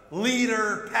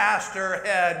leader, pastor,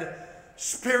 head,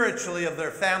 spiritually of their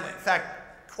family. In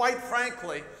fact, quite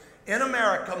frankly, in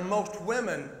America, most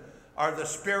women are the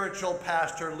spiritual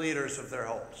pastor leaders of their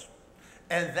homes.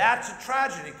 And that's a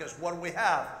tragedy, because what do we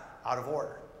have? Out of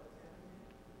order.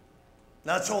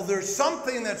 Now, so there's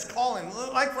something that's calling,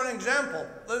 like for an example,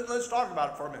 let's talk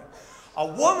about it for a minute. A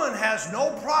woman has no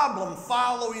problem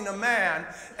following a man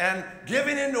and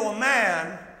giving into a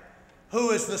man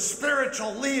who is the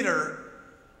spiritual leader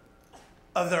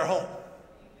of their home.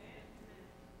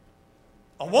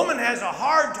 A woman has a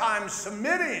hard time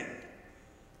submitting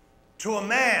to a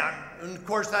man, and of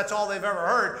course that's all they've ever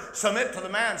heard, submit to the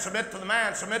man, submit to the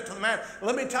man, submit to the man.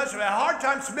 Let me tell you, I have a hard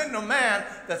time submitting to a man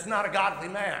that's not a godly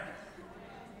man.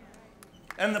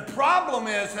 And the problem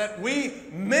is that we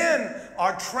men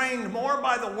are trained more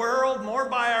by the world, more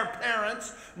by our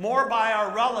parents, more by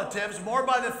our relatives, more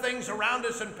by the things around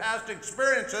us and past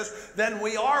experiences than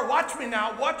we are, watch me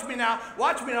now, watch me now,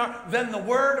 watch me now, than the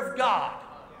Word of God.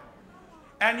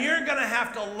 And you're going to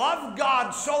have to love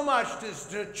God so much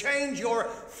to change your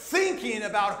thinking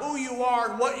about who you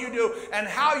are and what you do and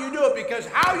how you do it, because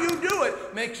how you do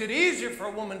it makes it easier for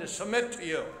a woman to submit to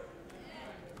you.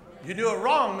 You do it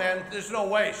wrong, man, there's no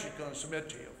way she's going to submit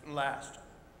to you and last.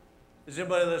 Is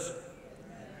anybody listening?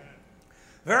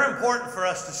 Very important for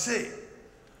us to see.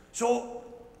 So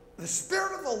the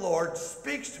Spirit of the Lord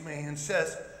speaks to me and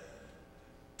says,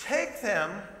 take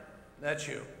them, that's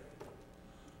you,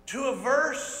 to a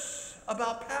verse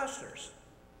about pastors.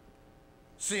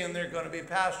 Seeing they're going to be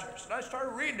pastors. And I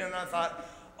started reading it and I thought,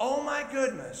 oh my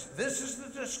goodness, this is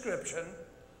the description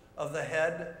of the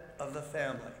head of the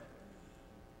family.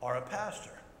 Or a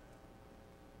pastor.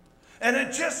 And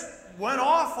it just went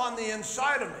off on the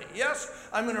inside of me. Yes,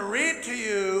 I'm going to read to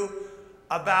you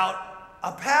about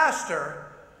a pastor,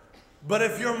 but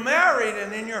if you're married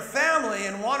and in your family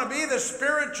and want to be the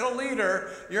spiritual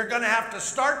leader, you're going to have to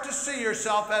start to see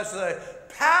yourself as the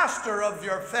pastor of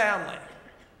your family.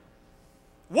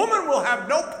 Woman will have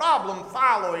no problem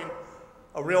following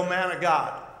a real man of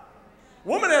God.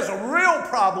 Woman has a real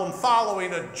problem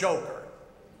following a joker.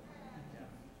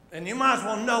 And you might as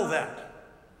well know that.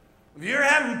 If you're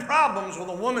having problems with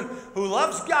a woman who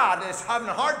loves God and is having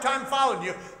a hard time following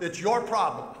you, it's your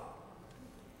problem.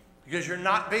 Because you're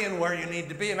not being where you need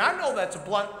to be. And I know that's a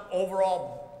blunt,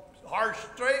 overall, harsh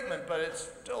statement, but it's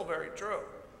still very true.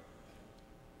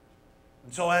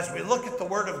 And so as we look at the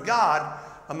Word of God,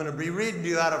 I'm going to be reading to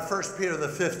you out of 1 Peter, the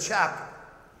 5th chapter.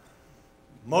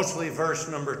 Mostly verse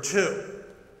number 2.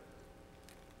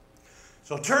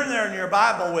 So turn there in your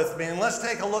Bible with me and let's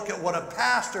take a look at what a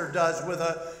pastor does with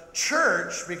a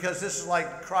church, because this is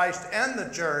like Christ and the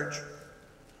church.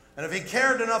 And if he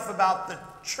cared enough about the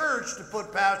church to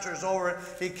put pastors over it.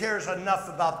 He cares enough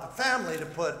about the family to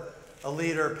put a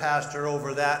leader, pastor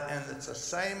over that. And it's the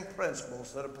same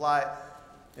principles that apply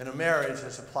in a marriage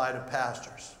as apply to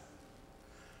pastors.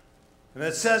 And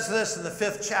it says this in the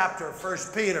 5th chapter of 1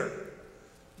 Peter,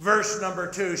 verse number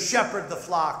 2, shepherd the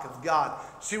flock of God.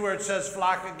 See where it says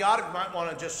flock of God? You might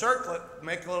want to just circle it,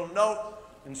 make a little note,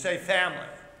 and say family.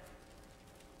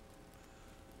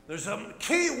 There's some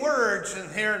key words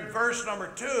in here in verse number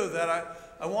 2 that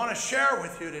I want to share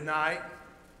with you tonight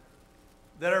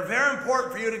that are very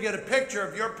important for you to get a picture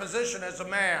of your position as a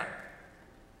man.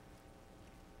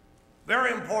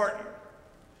 Very important.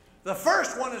 The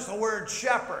first one is the word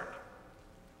shepherd.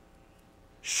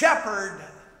 Shepherd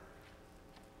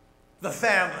the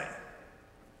family.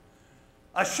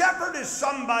 A shepherd is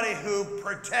somebody who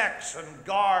protects and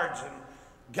guards and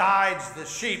guides the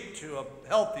sheep to a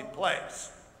healthy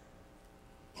place.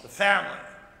 The family.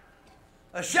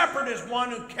 A shepherd is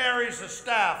one who carries a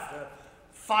staff to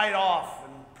fight off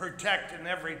and protect in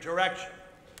every direction,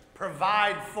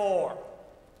 provide for.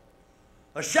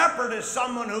 A shepherd is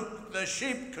someone who the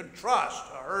sheep could trust,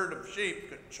 a herd of sheep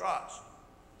could trust.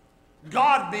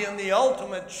 God being the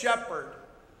ultimate shepherd.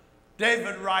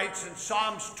 David writes in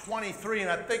Psalms 23, and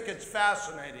I think it's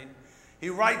fascinating. He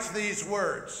writes these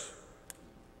words,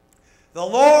 "The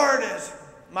Lord is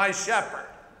my shepherd."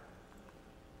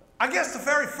 I guess the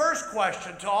very first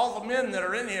question to all the men that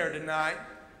are in here tonight,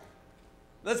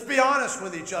 let's be honest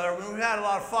with each other. We've had a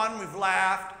lot of fun, we've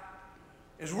laughed.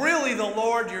 Is really the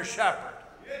Lord your shepherd?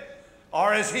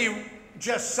 Or is he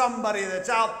just somebody that's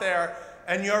out there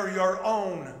and you're your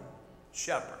own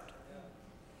shepherd?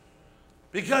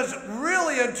 Because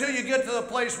really, until you get to the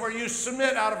place where you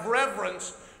submit out of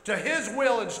reverence to his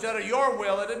will instead of your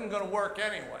will, it isn't going to work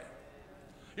anyway.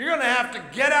 You're going to have to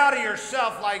get out of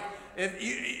yourself like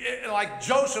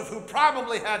Joseph, who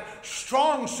probably had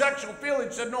strong sexual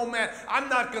feelings, said, no man, I'm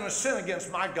not going to sin against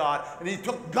my God. And he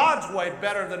took God's way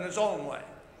better than his own way.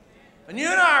 And you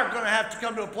and I are going to have to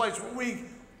come to a place where we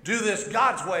do this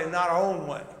God's way and not our own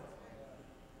way.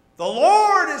 The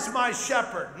Lord is my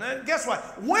shepherd. And then guess what?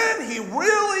 When he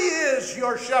really is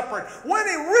your shepherd, when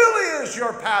he really is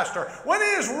your pastor, when he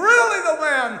is really the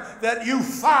man that you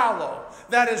follow,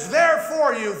 that is there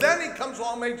for you, then he comes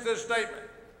along and makes this statement.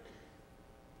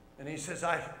 And he says,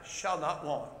 I shall not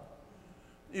want.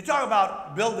 You talk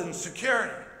about building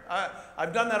security.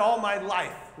 I've done that all my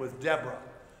life with Deborah.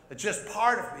 It's just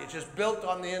part of me. It's just built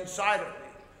on the inside of me.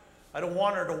 I don't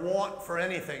want her to want for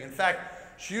anything. In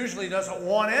fact, she usually doesn't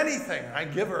want anything. I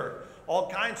give her all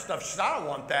kinds of stuff. She says, I don't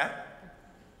want that.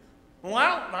 Well,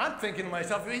 I'm thinking to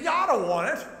myself, you ought to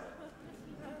want it.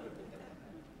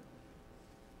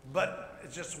 But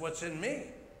it's just what's in me.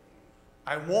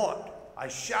 I want. I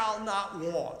shall not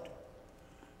want.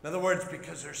 In other words,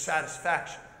 because there's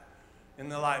satisfaction in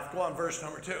the life. Go on, verse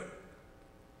number 2.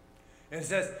 And it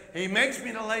says, he makes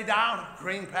me to lay down in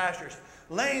green pastures.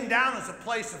 Laying down is a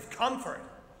place of comfort.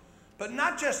 But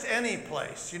not just any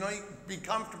place. You know, you can be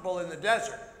comfortable in the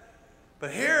desert.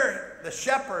 But here, the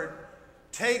shepherd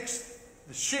takes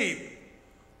the sheep,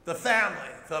 the family.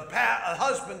 The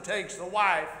husband takes the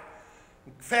wife,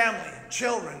 family, and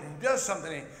children, and does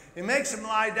something. He makes them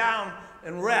lie down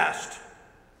and rest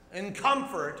in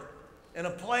comfort in a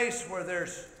place where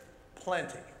there's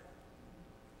plenty.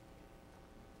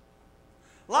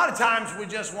 A lot of times we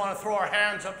just want to throw our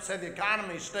hands up and say the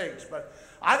economy stinks, but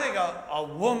I think a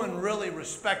woman really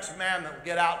respects a man that will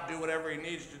get out and do whatever he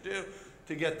needs to do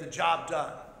to get the job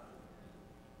done.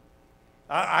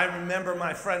 I remember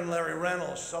my friend Larry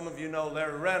Reynolds. Some of you know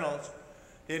Larry Reynolds.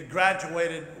 He had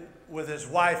graduated with his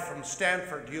wife from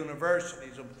Stanford University.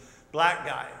 He's a black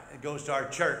guy. He goes to our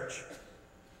church.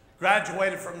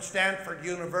 Graduated from Stanford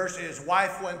University. His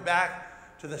wife went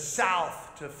back to the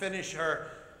South to finish her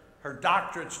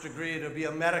doctorate's degree to be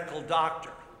a medical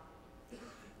doctor.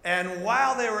 And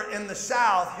while they were in the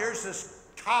South, here's this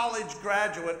college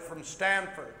graduate from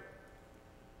Stanford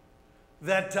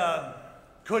that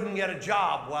couldn't get a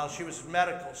job while she was in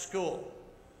medical school.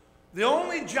 The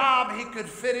only job he could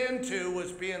fit into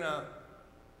was being a,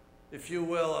 if you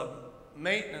will, a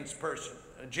maintenance person,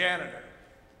 a janitor.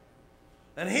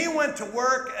 And he went to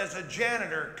work as a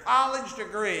janitor, college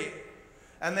degree,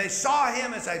 and they saw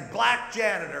him as a black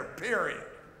janitor, period.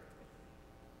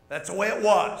 That's the way it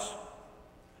was.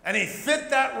 And he fit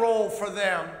that role for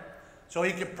them so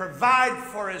he could provide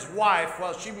for his wife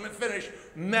while she finished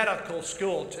medical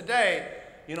school. Today,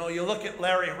 you know, you look at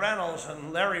Larry Reynolds,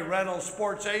 and Larry Reynolds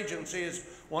Sports Agency is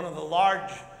one of the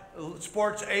large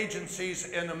sports agencies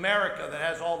in America that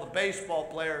has all the baseball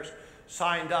players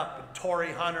signed up, and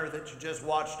Torrey Hunter that you just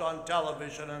watched on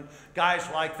television, and guys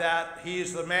like that.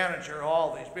 He's the manager of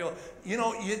all these people. You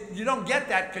know, you don't get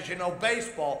that because you know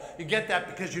baseball. You get that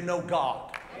because you know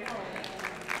God.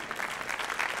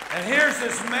 And here's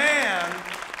this man,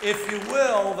 if you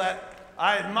will, that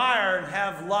I admire and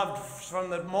have loved from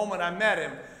the moment I met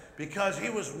him, because he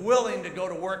was willing to go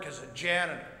to work as a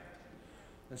janitor.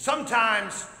 And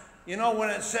sometimes, you know, when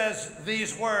it says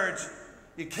these words,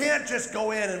 you can't just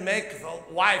go in and make the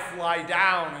wife lie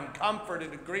down and comfort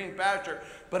in a green pasture.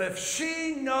 But if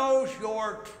she knows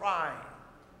you're trying,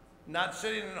 not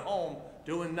sitting at home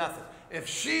doing nothing, if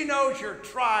she knows you're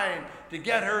trying to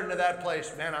get her into that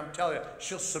place, man, I'm telling you,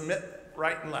 she'll submit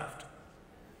right and left.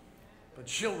 But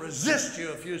she'll resist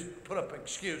you if you put up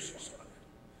excuses.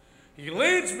 He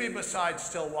leads me beside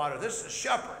still water. This is a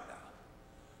shepherd now.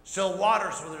 Still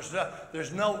waters where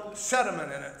there's no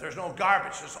sediment in it. There's no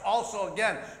garbage. There's also,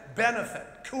 again, benefit,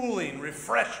 cooling,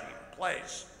 refreshing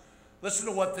place. Listen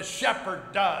to what the shepherd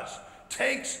does.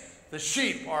 Takes the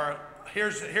sheep, or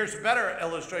here's a better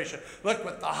illustration. Look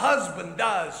what the husband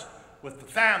does with the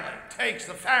family. Takes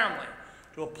the family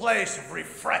to a place of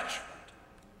refreshment.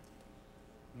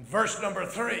 In verse number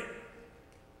 3,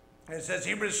 it says,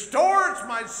 he restores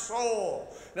my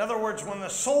soul. In other words, when the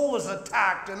soul is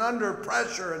attacked and under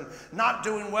pressure and not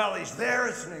doing well, he's there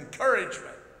as an encouragement.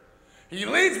 He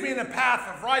leads me in a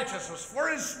path of righteousness for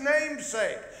his name's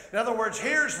sake. In other words,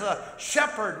 here's the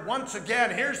shepherd once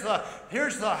again. Here's the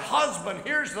husband.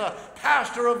 Here's the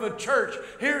pastor of the church.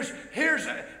 Here's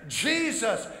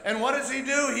Jesus. And what does he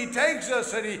do? He takes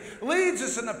us and he leads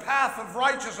us in the path of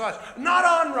righteousness.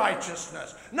 Not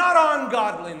unrighteousness, not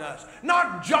ungodliness,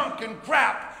 not junk and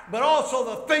crap, but also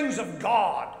the things of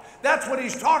God. That's what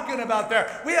he's talking about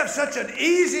there. We have such an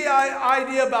easy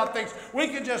idea about things. We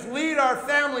can just lead our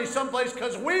family someplace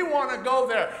because we want to go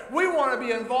there. We want to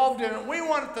be involved in it. We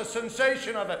want the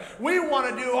sensation of it. We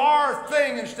want to do our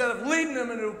thing instead of leading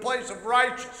them into a place of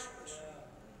righteousness.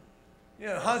 You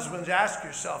know, husbands, ask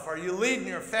yourself, are you leading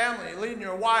your family, leading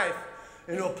your wife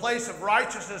into a place of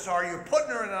righteousness? Or are you putting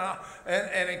her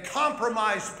in a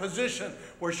compromised position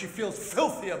where she feels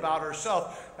filthy about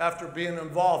herself after being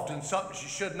involved in something she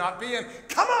should not be in?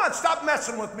 Come on, stop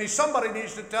messing with me. Somebody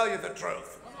needs to tell you the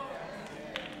truth.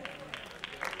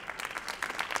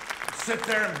 Sit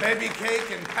there and baby cake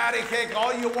and patty cake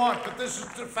all you want, but this is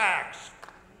the facts.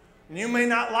 And you may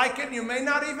not like it, and you may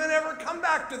not even ever come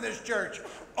back to this church.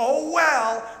 Oh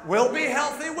well, we'll be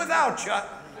healthy without you.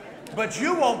 But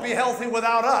you won't be healthy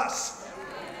without us.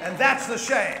 And that's the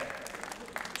shame.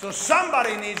 So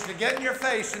somebody needs to get in your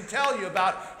face and tell you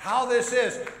about how this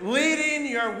is. Leading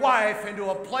your wife into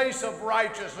a place of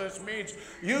righteousness means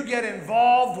you get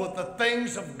involved with the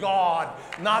things of God,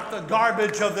 not the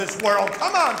garbage of this world.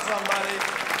 Come on, somebody.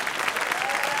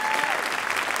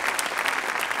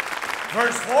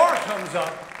 Verse 4 comes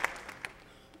up.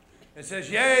 It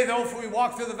says, yea, though we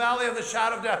walk through the valley of the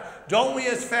shadow of death, don't we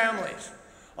as families?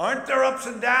 Aren't there ups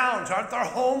and downs? Aren't there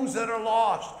homes that are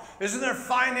lost? Isn't there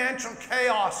financial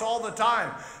chaos all the time?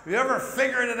 Have you ever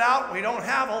figured it out? We don't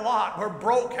have a lot. We're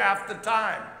broke half the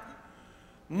time.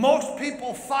 Most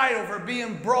people fight over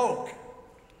being broke.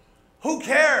 Who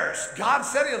cares? God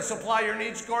said he'll supply your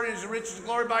needs according to his riches and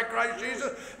glory by Christ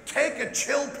Jesus. Take a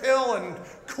chill pill and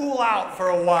cool out for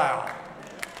a while.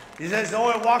 He says, oh,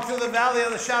 I walk through the valley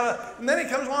of the shadow. And then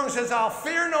he comes along and says, I'll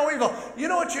fear no evil. You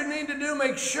know what you need to do?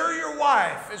 Make sure your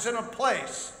wife is in a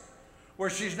place where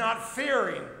she's not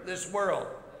fearing this world.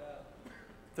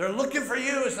 They're looking for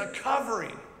you as a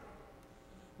covering.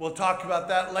 We'll talk about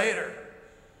that later.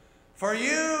 For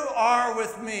you are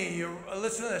with me.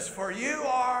 Listen to this. For you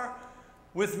are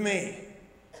with me.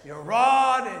 Your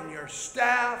rod and your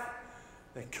staff,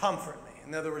 they comfort me.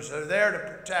 In other words, they're there to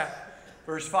protect.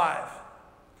 Verse 5.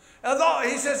 Although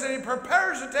he says that he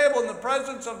prepares a table in the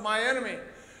presence of my enemy.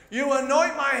 You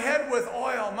anoint my head with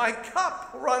oil. My cup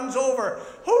runs over.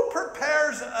 Who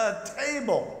prepares a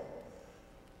table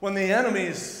when the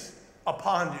enemy's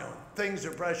upon you? Things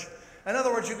are precious. In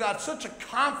other words, you've got such a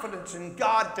confidence in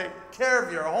God to take care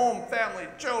of your home, family,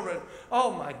 children.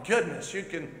 Oh my goodness, you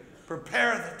can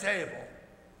prepare the table.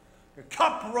 Your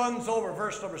cup runs over.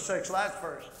 Verse number 6, last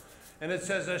verse. And it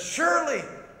says, as surely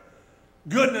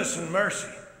goodness and mercy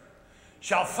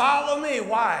shall follow me.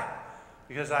 Why?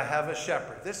 Because I have a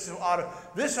shepherd. This ought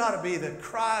to be the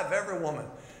cry of every woman.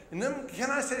 And then,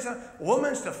 can I say something? A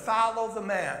woman's to follow the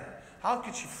man. How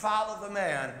could she follow the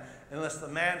man unless the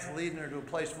man's leading her to a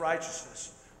place of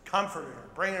righteousness, comforting her,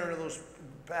 bringing her to those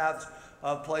paths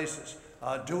of places,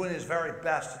 doing his very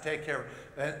best to take care of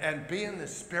her, and being the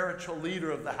spiritual leader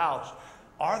of the house?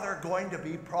 Are there going to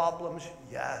be problems?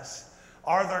 Yes.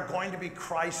 Are there going to be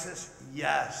crises?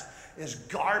 Yes. Is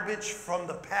garbage from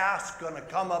the past going to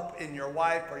come up in your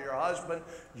wife or your husband?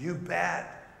 You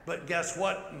bet. But guess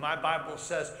what? My Bible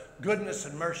says, goodness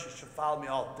and mercy shall follow me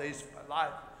all the days of my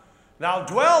life. And I'll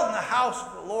dwell in the house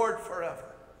of the Lord forever.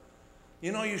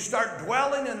 You know, you start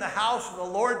dwelling in the house of the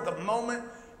Lord the moment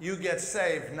you get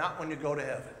saved, not when you go to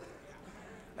heaven.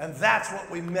 And that's what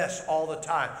we miss all the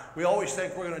time. We always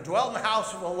think we're going to dwell in the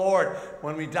house of the Lord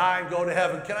when we die and go to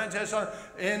heaven. Can I tell you something?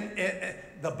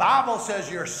 The Bible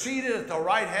says you're seated at the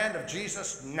right hand of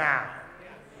Jesus now.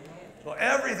 So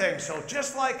everything. So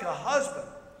just like a husband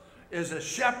is a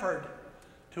shepherd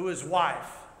to his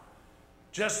wife,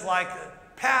 just like a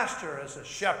pastor is a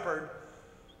shepherd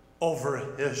over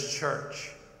his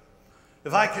church.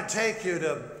 If I could take you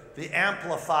to the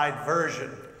amplified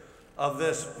version of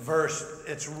this verse,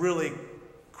 it's really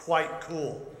quite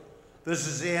cool. This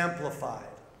is the amplified.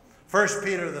 1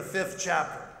 Peter, the 5th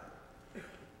chapter,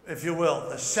 if you will,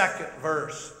 the 2nd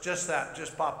verse. Just that,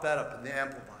 just pop that up in the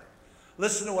amplified.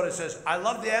 Listen to what it says. I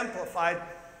love the amplified.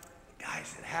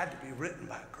 Guys, it had to be written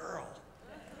by a girl.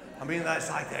 I mean, that's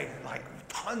like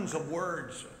tons of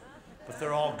words, but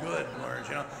they're all good words,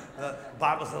 you know. The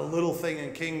Bible's a little thing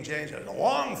in King James, a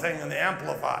long thing in the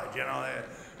amplified, you know,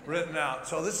 written out.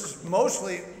 So this is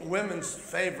mostly women's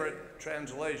favorite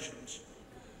translations.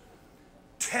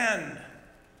 10,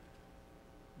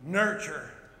 nurture,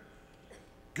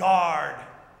 guard,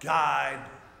 guide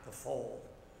the fold.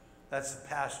 That's the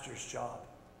pastor's job.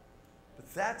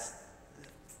 But that's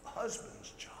the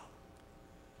husband's job.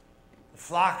 The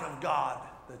flock of God,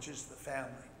 that's just the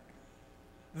family.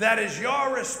 That is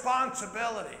your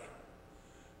responsibility,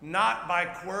 not by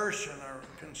coercion or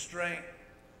constraint,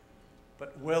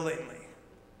 but willingly.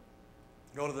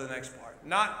 Go to the next part.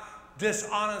 Not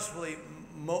dishonestly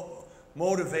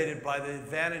motivated by the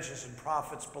advantages and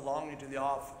profits belonging to the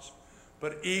office,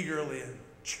 but eagerly and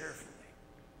cheerfully.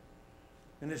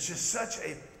 And it's just such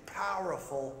a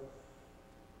powerful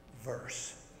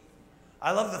verse.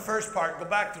 I love the first part. Go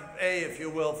back to A, if you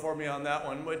will, for me on that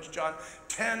one, which John,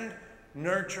 tend,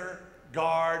 nurture,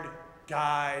 guard,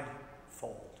 guide,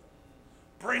 fold.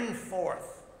 Bring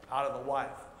forth out of the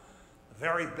wife the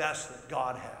very best that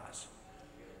God has.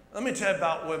 Let me tell you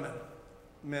about women,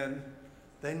 men.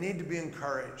 They need to be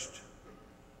encouraged.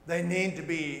 They need to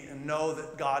be and know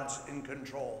that God's in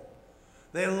control.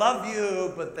 They love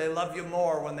you, but they love you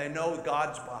more when they know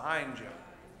God's behind you.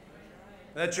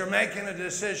 That you're making a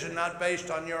decision not based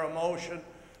on your emotion,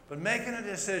 but making a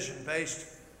decision based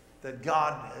that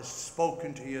God has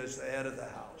spoken to you as the head of the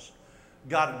house.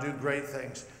 God will do great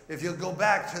things. If you'll go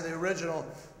back to the original,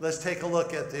 let's take a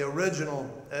look at the original,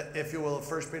 if you will, of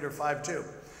 1 Peter 5:2.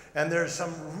 And there's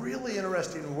some really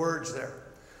interesting words there.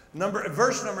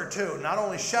 Verse number 2, not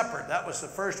only shepherd, that was the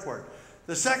first word.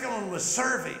 The second one was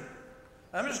serving.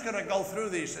 I'm just going to go through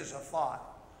these as a thought.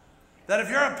 That if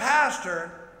you're a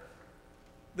pastor,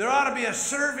 there ought to be a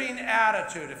serving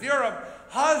attitude. If you're a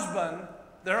husband,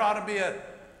 there ought to be a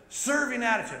serving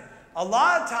attitude. A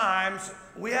lot of times,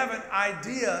 we have an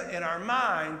idea in our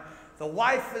mind, the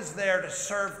wife is there to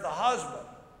serve the husband,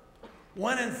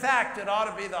 when in fact, it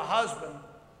ought to be the husband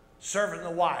serving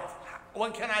the wife.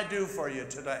 What can I do for you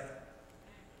today?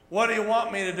 What do you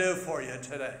want me to do for you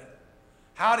today?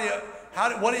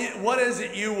 What is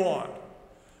it you want?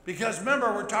 Because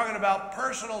remember, we're talking about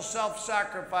personal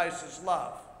self-sacrifice is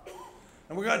love.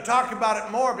 And we're going to talk about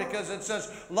it more because it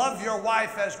says, love your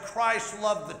wife as Christ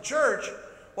loved the church.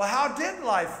 Well, how did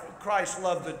Christ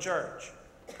love the church?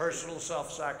 Personal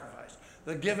self-sacrifice.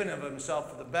 The giving of himself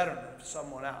for the betterment of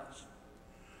someone else.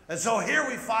 And so here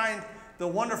we find the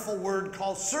wonderful word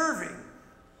called serving.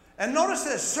 And notice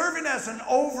this, serving as an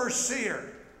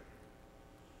overseer.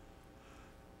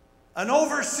 An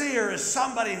overseer is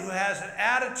somebody who has an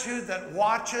attitude that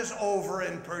watches over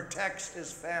and protects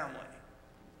his family.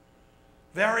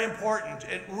 Very important.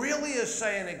 It really is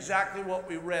saying exactly what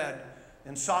we read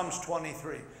in Psalms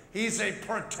 23. He's a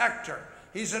protector.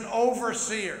 He's an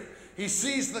overseer. He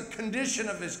sees the condition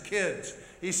of his kids.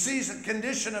 He sees the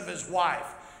condition of his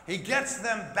wife. He gets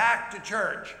them back to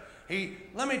church.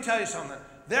 Let me tell you something.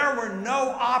 There were no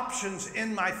options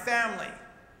in my family.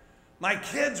 My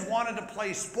kids wanted to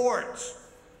play sports.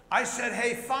 I said,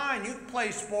 hey, fine, you can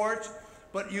play sports,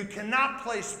 but you cannot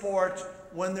play sports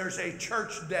when there's a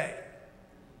church day.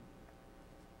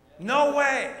 No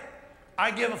way.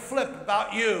 I give a flip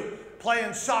about you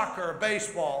playing soccer or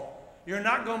baseball. You're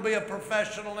not going to be a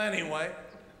professional anyway.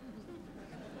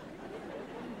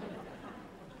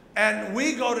 And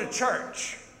we go to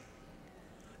church.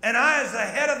 And I, as the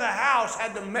head of the house,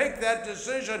 had to make that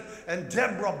decision, and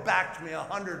Deborah backed me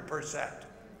 100%.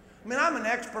 I mean, I'm an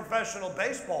ex-professional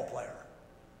baseball player.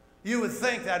 You would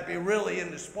think I'd be really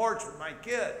into sports with my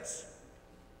kids.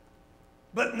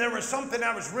 But there was something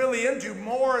I was really into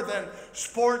more than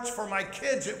sports for my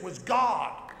kids. It was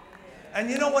God. And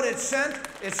you know what it sent?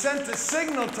 It sent a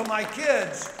signal to my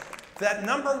kids that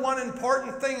number one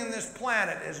important thing in this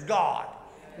planet is God.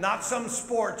 Not some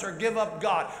sports or give up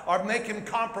God or make him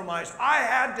compromise. I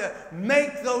had to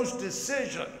make those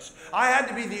decisions. I had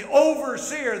to be the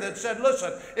overseer that said,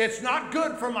 listen, it's not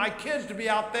good for my kids to be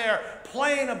out there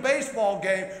playing a baseball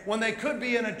game when they could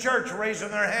be in a church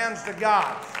raising their hands to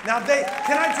God. Now,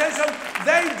 can I tell you something?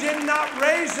 They did not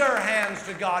raise their hands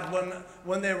to God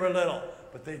when they were little,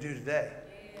 but they do today.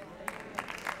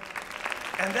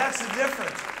 And that's the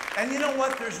difference. And you know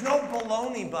what? There's no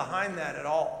baloney behind that at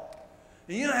all.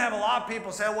 You know, have a lot of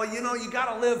people say, well, you know, you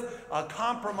got to live a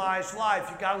compromised life.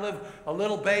 You got to live a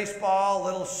little baseball, a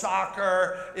little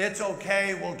soccer. It's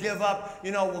okay. We'll give up.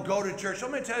 You know, we'll go to church.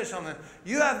 Let me tell you something.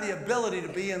 You have the ability to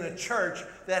be in a church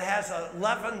that has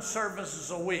 11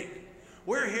 services a week.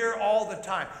 We're here all the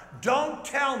time. Don't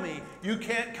tell me you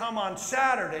can't come on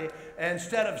Saturday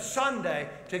instead of Sunday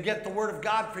to get the Word of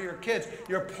God for your kids.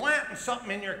 You're planting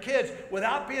something in your kids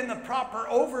without being the proper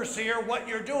overseer. What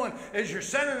you're doing is you're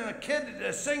sending a kid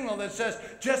a signal that says,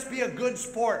 just be a good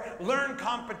sport. Learn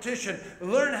competition.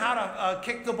 Learn how to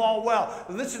kick the ball well.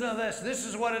 Listen to this. This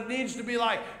is what it needs to be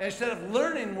like. Instead of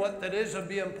learning what that is and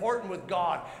be important with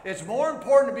God. It's more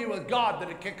important to be with God than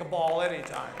to kick a ball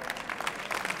anytime.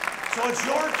 So it's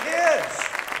your kids.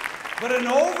 But an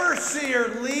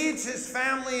overseer leads his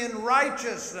family in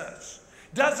righteousness.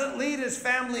 Doesn't lead his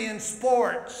family in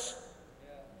sports.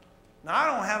 Now, I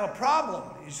don't have a problem.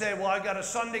 You say, well, I got a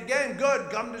Sunday game. Good,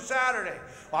 come to Saturday.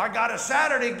 Well, I got a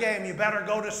Saturday game. You better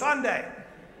go to Sunday.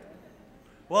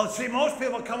 Well, see, most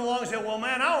people come along and say, well,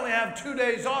 man, I only have 2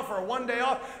 days off or 1 day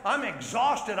off. I'm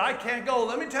exhausted. I can't go.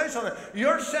 Let me tell you something.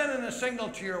 You're sending a signal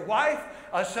to your wife,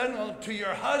 a signal to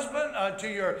your husband,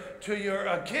 to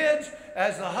your kids,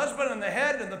 as the husband and the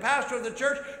head and the pastor of the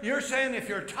church. You're saying if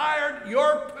you're tired,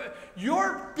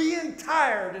 your being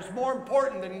tired is more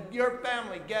important than your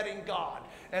family getting God.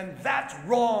 And that's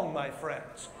wrong, my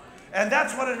friends. And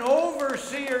that's what an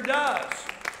overseer does.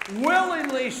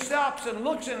 Willingly stops and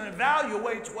looks and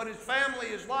evaluates what his family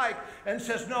is like and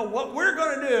says, no, what we're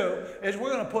going to do is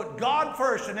we're going to put God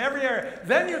first in every area.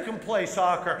 Then you can play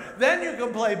soccer. Then you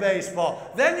can play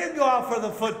baseball. Then you can go out for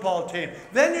the football team.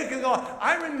 Then you can go.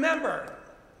 I remember,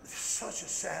 such a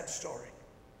sad story.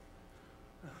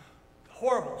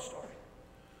 Horrible story.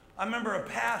 I remember a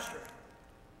pastor.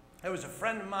 It was a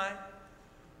friend of mine.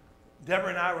 Deborah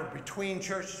and I were between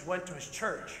churches, went to his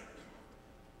church.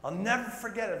 I'll never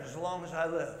forget it as long as I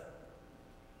live.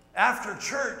 After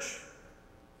church,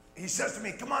 he says to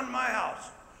me, come on to my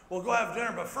house. We'll go have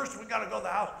dinner, but first we got to go to the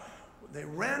house. They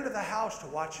ran to the house to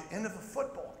watch the end of a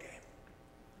football game.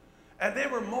 And they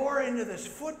were more into this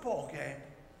football game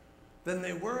than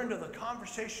they were into the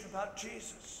conversation about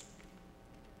Jesus.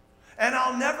 And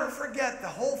I'll never forget, the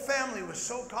whole family was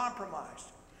so compromised.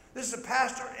 This is a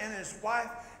pastor and his wife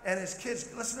and his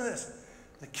kids. Listen to this.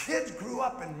 The kids grew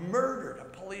up and murdered a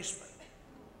policeman.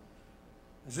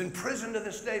 He's in prison to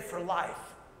this day for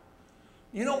life.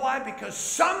 You know why? Because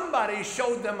somebody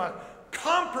showed them a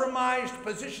compromised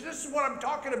position. This is what I'm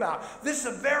talking about. This is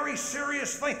a very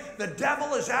serious thing. The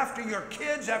devil is after your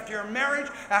kids, after your marriage,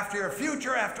 after your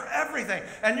future, after everything.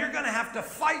 And you're going to have to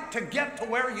fight to get to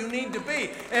where you need to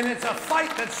be. And it's a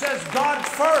fight that says God's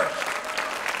first.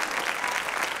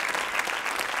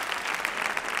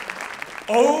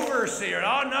 Overseer.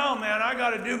 Oh, no, man, I got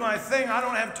to do my thing. I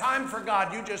don't have time for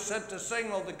God. You just sent a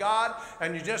signal to God,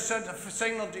 and you just sent a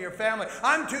signal to your family.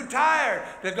 I'm too tired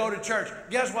to go to church.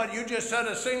 Guess what? You just sent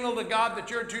a signal to God that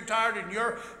you're too tired, and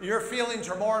your feelings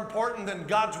are more important than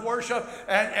God's worship,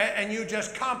 and you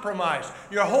just compromised.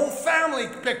 Your whole family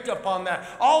picked up on that.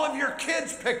 All of your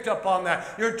kids picked up on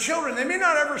that. Your children, they may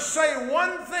not ever say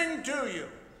one thing to you,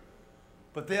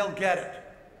 but they'll get it.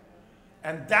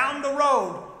 And down the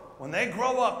road, when they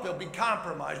grow up, they'll be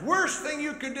compromised. Worst thing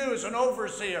you could do as an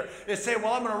overseer is say,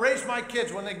 well, I'm going to raise my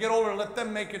kids. When they get older, let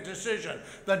them make a decision.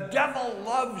 The devil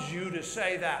loves you to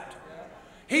say that.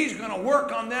 He's going to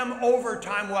work on them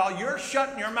overtime while you're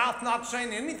shutting your mouth, not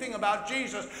saying anything about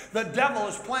Jesus. The devil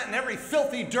is planting every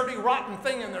filthy, dirty, rotten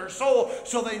thing in their soul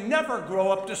so they never grow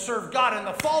up to serve God. And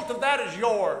the fault of that is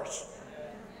yours.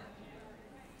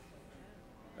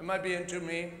 Am I being too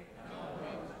mean?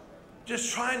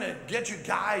 Just trying to get you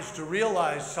guys to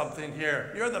realize something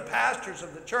here. You're the pastors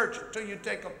of the church until you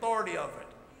take authority of it.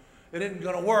 It isn't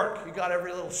going to work. You got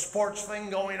every little sports thing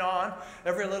going on,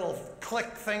 every little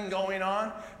clique thing going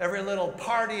on, every little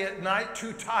party at night,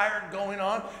 too tired going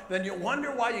on. Then you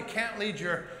wonder why you can't lead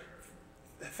your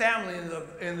family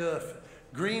in the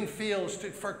green fields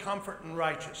for comfort and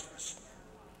righteousness.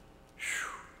 Whew.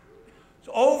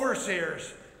 So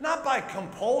overseers, not by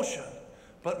compulsion,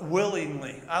 but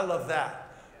willingly. I love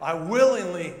that. I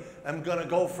willingly am going to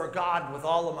go for God with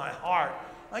all of my heart.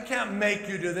 I can't make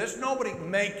you do this. Nobody can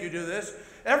make you do this.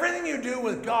 Everything you do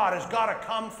with God has got to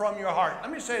come from your heart. Let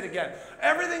me say it again.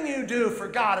 Everything you do for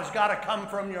God has got to come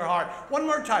from your heart. One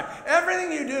more time.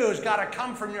 Everything you do has got to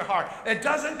come from your heart. It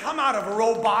doesn't come out of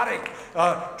robotic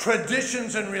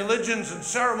traditions and religions and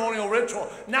ceremonial ritual.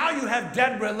 Now you have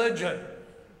dead religion.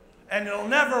 And it'll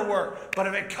never work. But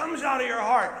if it comes out of your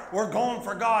heart, we're going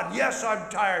for God. Yes, I'm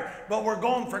tired, but we're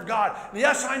going for God.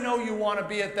 Yes, I know you want to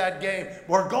be at that game.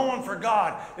 We're going for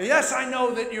God. Yes, I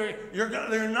know that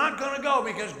you're not going to go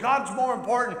because God's more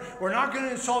important. We're not going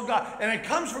to insult God. And it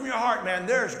comes from your heart, man.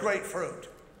 There's great fruit.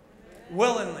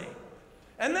 Willingly.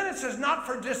 And then it says, not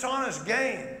for dishonest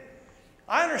gain.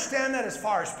 I understand that as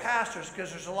far as pastors because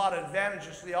there's a lot of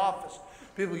advantages to the office.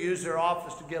 People use their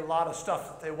office to get a lot of stuff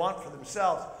that they want for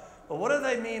themselves. But what do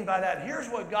they mean by that? Here's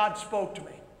what God spoke to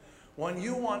me. When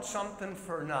you want something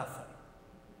for nothing.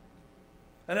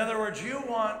 In other words, you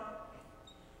want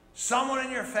someone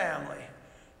in your family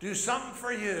do something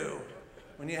for you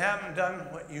when you haven't done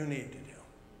what you need to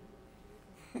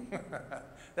do.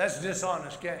 That's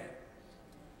dishonest gain.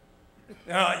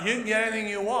 Now, you can get anything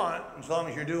you want as long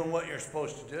as you're doing what you're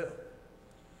supposed to do.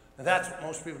 And that's what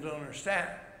most people don't understand.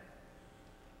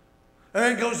 And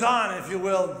then it goes on, if you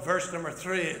will, verse number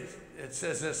 3, it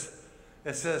says this.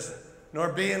 It says,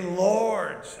 nor being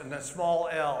lords, and a small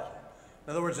L.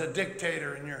 In other words, a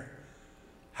dictator in your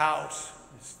house.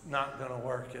 It's not going to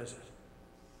work, is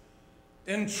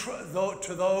it?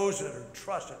 To those that are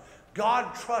trusted.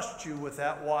 God trusts you with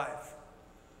that wife.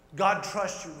 God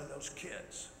trusts you with those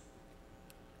kids.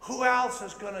 Who else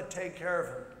is going to take care of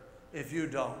them if you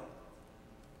don't?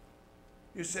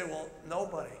 You say, well,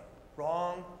 nobody.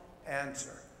 Wrong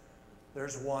answer.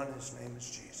 There's one, his name is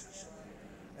Jesus.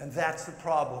 And that's the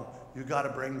problem. You got to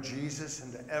bring Jesus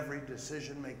into every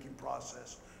decision-making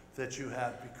process that you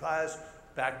have. Because,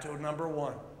 back to number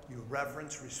 1, you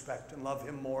reverence, respect, and love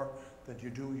him more than you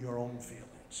do your own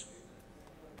feelings.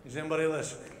 Is anybody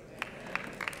listening?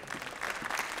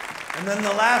 And then the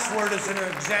last word is an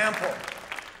example.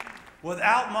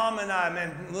 Without Mom and I,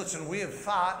 man, listen, we have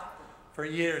fought for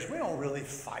years. We don't really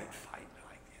fight.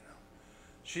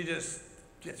 She just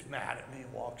gets mad at me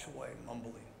and walks away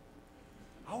mumbling.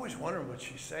 I always wonder what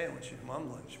she's saying when she's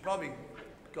mumbling. She's probably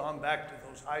gone back to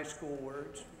those high school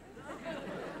words.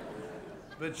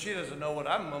 But she doesn't know what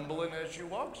I'm mumbling as she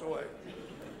walks away.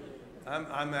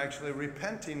 I'm actually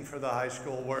repenting for the high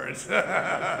school words.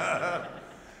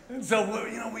 And so,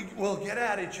 we'll get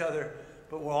at each other,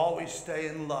 but we'll always stay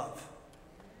in love.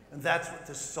 And that's what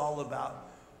this is all about.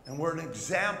 And we're an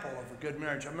example of a good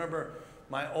marriage. I remember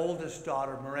my oldest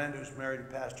daughter, Miranda, who's married to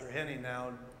Pastor Henny now,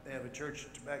 and they have a church in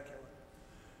Temecula.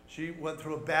 She went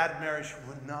through a bad marriage. She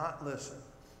would not listen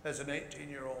as an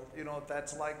 18-year-old. You know what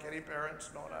that's like? Any parents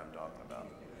know what I'm talking about.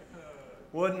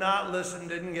 Would not listen,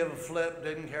 didn't give a flip,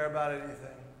 didn't care about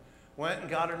anything. Went and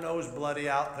got her nose bloody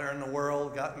out there in the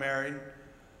world, got married,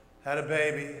 had a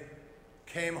baby,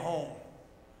 came home.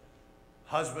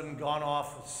 Husband gone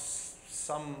off with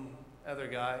some other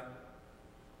guy,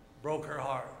 broke her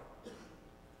heart.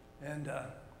 And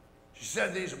she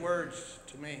said these words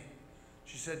to me.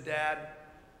 She said, Dad,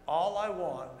 all I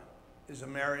want is a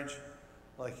marriage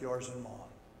like yours and Mom.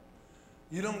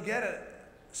 You don't get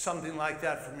something like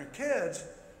that from your kids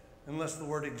unless the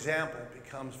word example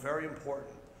becomes very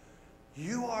important.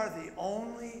 You are the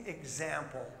only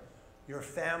example your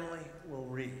family will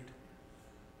read.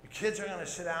 Your kids are going to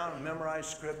sit down and memorize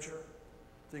scripture.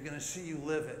 They're going to see you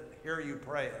live it, hear you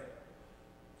pray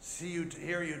it,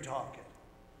 hear you talk it.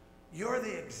 You're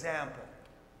the example.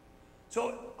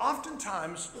 So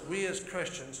oftentimes, we as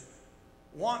Christians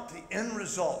want the end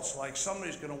results, like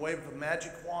somebody's going to wave a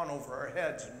magic wand over our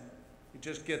heads and we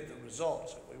just get the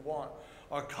results that we want.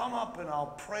 Or come up and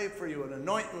I'll pray for you and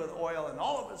anoint you with oil and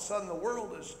all of a sudden the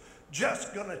world is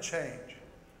just going to change.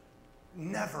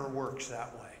 Never works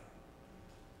that way.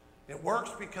 It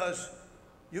works because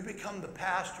you become the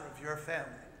pastor of your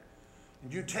family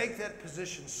and you take that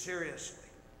position seriously.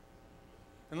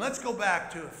 And let's go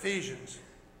back to Ephesians,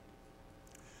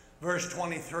 verse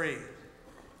 23.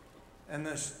 And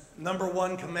this number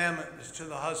 1 commandment is to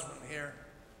the husband here,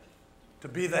 to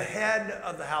be the head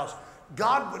of the house.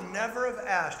 God would never have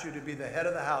asked you to be the head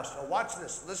of the house. Now watch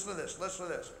this, listen to this, listen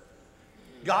to this.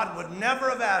 God would never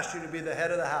have asked you to be the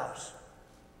head of the house.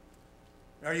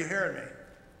 Are you hearing me?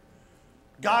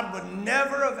 God would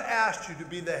never have asked you to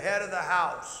be the head of the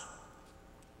house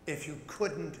if you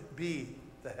couldn't be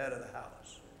the head of the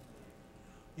house.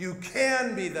 You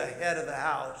can be the head of the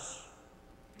house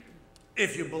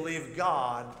if you believe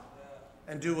God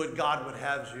and do what God would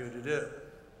have you to do.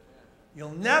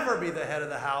 You'll never be the head of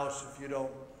the house if you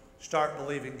don't start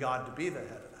believing God to be the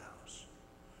head of the house.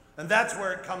 And that's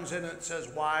where it comes in and it says,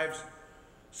 wives,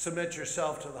 submit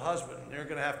yourself to the husband. You're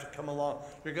going to have to come along.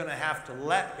 You're going to have to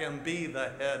let him be the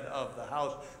head of the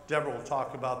house. Deborah will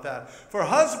talk about that. For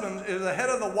husband is the head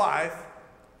of the wife.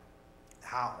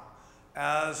 How?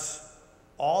 As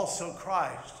also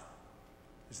Christ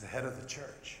is the head of the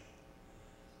church.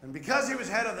 And because he was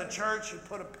head of the church, he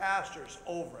put a pastors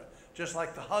over it, just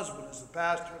like the husband is the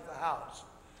pastor of the house.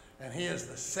 And he is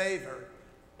the savior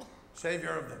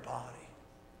of the body.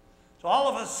 So all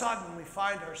of a sudden we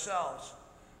find ourselves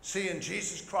seeing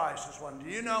Jesus Christ as one. Do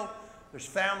you know there's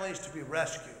families to be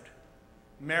rescued,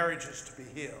 marriages to be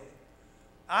healed?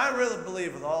 I really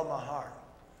believe with all my heart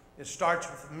it starts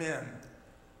with men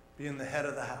being the head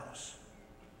of the house.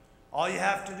 All you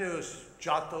have to do is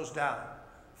jot those down.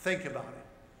 Think about it.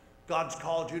 God's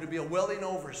called you to be a willing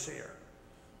overseer.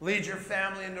 Lead your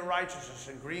family into righteousness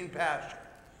and green pasture.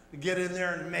 Get in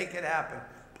there and make it happen.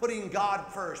 Putting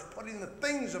God first, putting the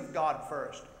things of God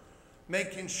first.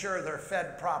 Making sure they're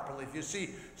fed properly. If you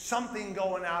see something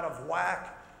going out of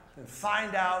whack, then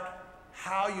find out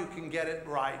how you can get it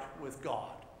right with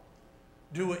God.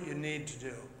 Do what you need to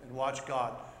do and watch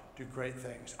God do great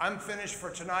things. I'm finished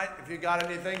for tonight. If you got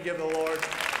anything, give the Lord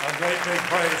a great big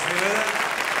praise. You did it?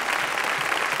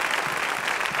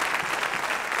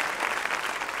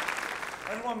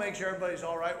 I just want to make sure everybody's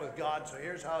all right with God, so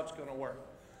here's how it's going to work.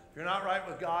 If you're not right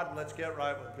with God, let's get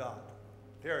right with God.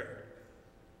 Period.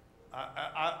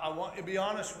 I want you to be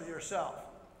honest with yourself.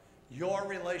 Your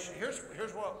relation, here's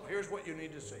what you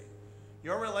need to see.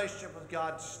 Your relationship with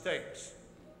God stinks.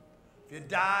 If you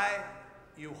die,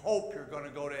 you hope you're going to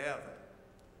go to heaven.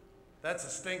 That's a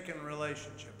stinking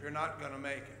relationship. You're not going to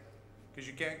make it because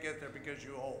you can't get there because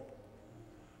you hope.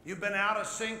 You've been out of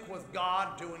sync with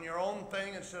God, doing your own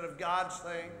thing instead of God's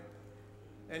thing.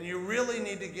 And you really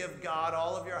need to give God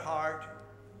all of your heart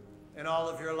and all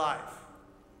of your life.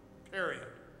 Period.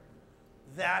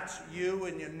 That's you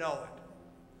and you know it.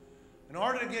 In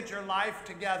order to get your life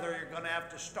together, you're going to have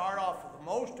to start off with the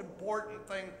most important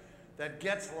thing that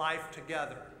gets life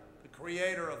together. The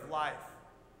creator of life,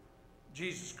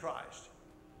 Jesus Christ.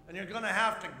 And you're going to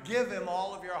have to give him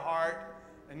all of your heart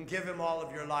and give him all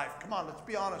of your life. Come on, let's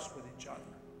be honest with each other.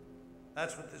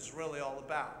 That's what this is really all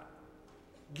about.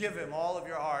 Give him all of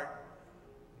your heart,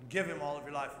 give him all of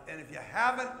your life. And if you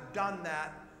haven't done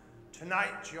that,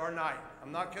 tonight's your night.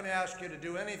 I'm not going to ask you to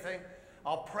do anything.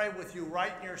 I'll pray with you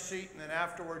right in your seat, and then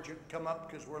afterwards you can come up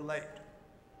because we're late.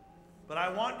 But I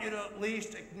want you to at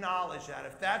least acknowledge that.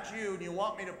 If that's you and you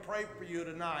want me to pray for you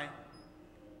tonight,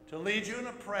 to lead you in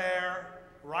a prayer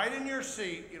right in your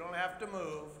seat, you don't have to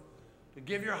move, to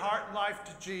give your heart and life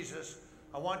to Jesus,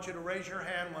 I want you to raise your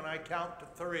hand when I count to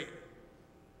 3.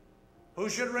 Who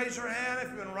should raise their hand if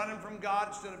you've been running from God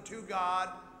instead of to God?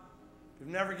 If you've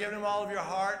never given him all of your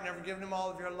heart, never given him all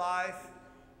of your life.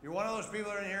 You're one of those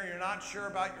people that are in here, you're not sure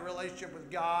about your relationship with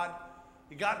God.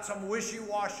 You got some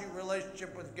wishy-washy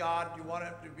relationship with God. You want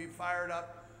it to be fired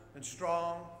up and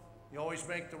strong. You always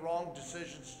make the wrong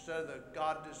decisions instead of the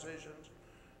God decisions.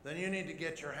 Then you need to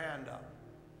get your hand up.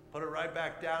 Put it right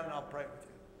back down and I'll pray with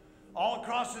you. All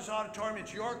across this auditorium,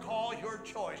 it's your call, your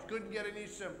choice. Couldn't get any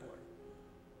simpler.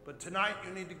 But tonight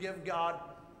you need to give God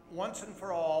once and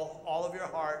for all of your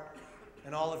heart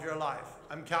and all of your life.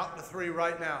 I'm counting to 3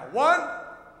 right now. 1,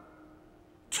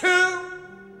 2,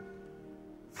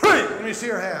 3. Let me see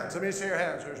your hands. Let me see your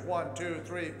hands. There's 1, 2,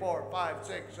 3, 4, 5,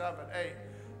 6, 7, 8,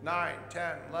 9,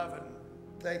 10, 11.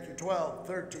 Thank you. 12,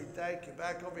 13. Thank you.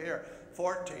 Back over here.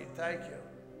 14. Thank you.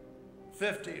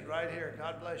 15 right here.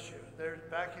 God bless you. There's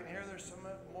back in here. There's some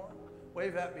more.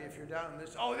 Wave at me if you're down in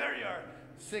this. Oh, there you are.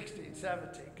 16,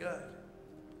 17. Good.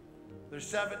 There's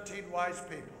 17 wise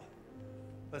people.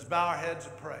 Let's bow our heads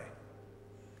and pray.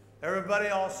 Everybody,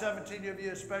 all 17 of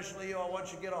you, especially you, I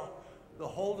want you to get the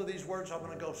hold of these words. I'm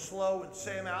going to go slow and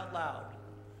say them out loud.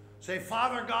 Say,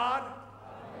 Father God.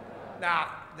 Now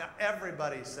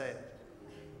everybody say it.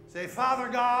 Say, Father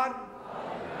God,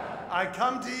 I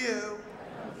come to you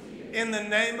in the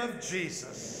name of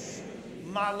Jesus,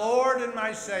 my Lord and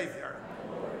my Savior.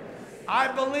 I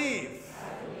believe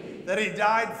that he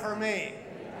died for me.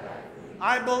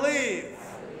 I believe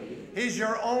he's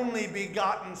your only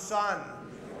begotten Son.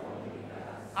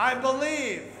 I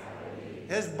believe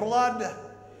His blood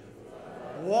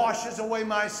washes away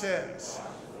my sins.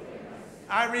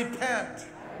 I repent.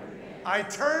 I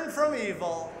turn from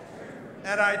evil,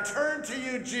 and I turn to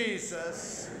you,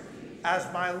 Jesus,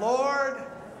 as my Lord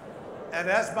and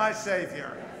as my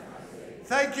Savior.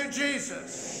 Thank you,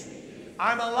 Jesus.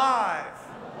 I'm alive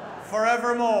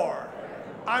forevermore.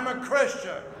 I'm a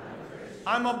Christian.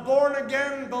 I'm a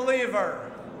born-again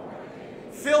believer.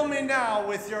 Fill me now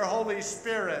with your Holy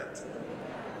Spirit.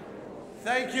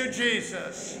 Thank you,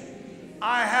 Jesus.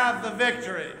 I have the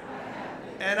victory,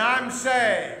 and I'm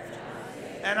saved,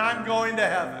 and I'm going to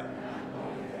heaven.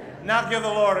 Now give the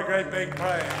Lord a great big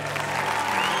praise.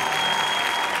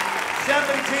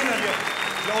 17 of you.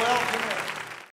 Joel, come here.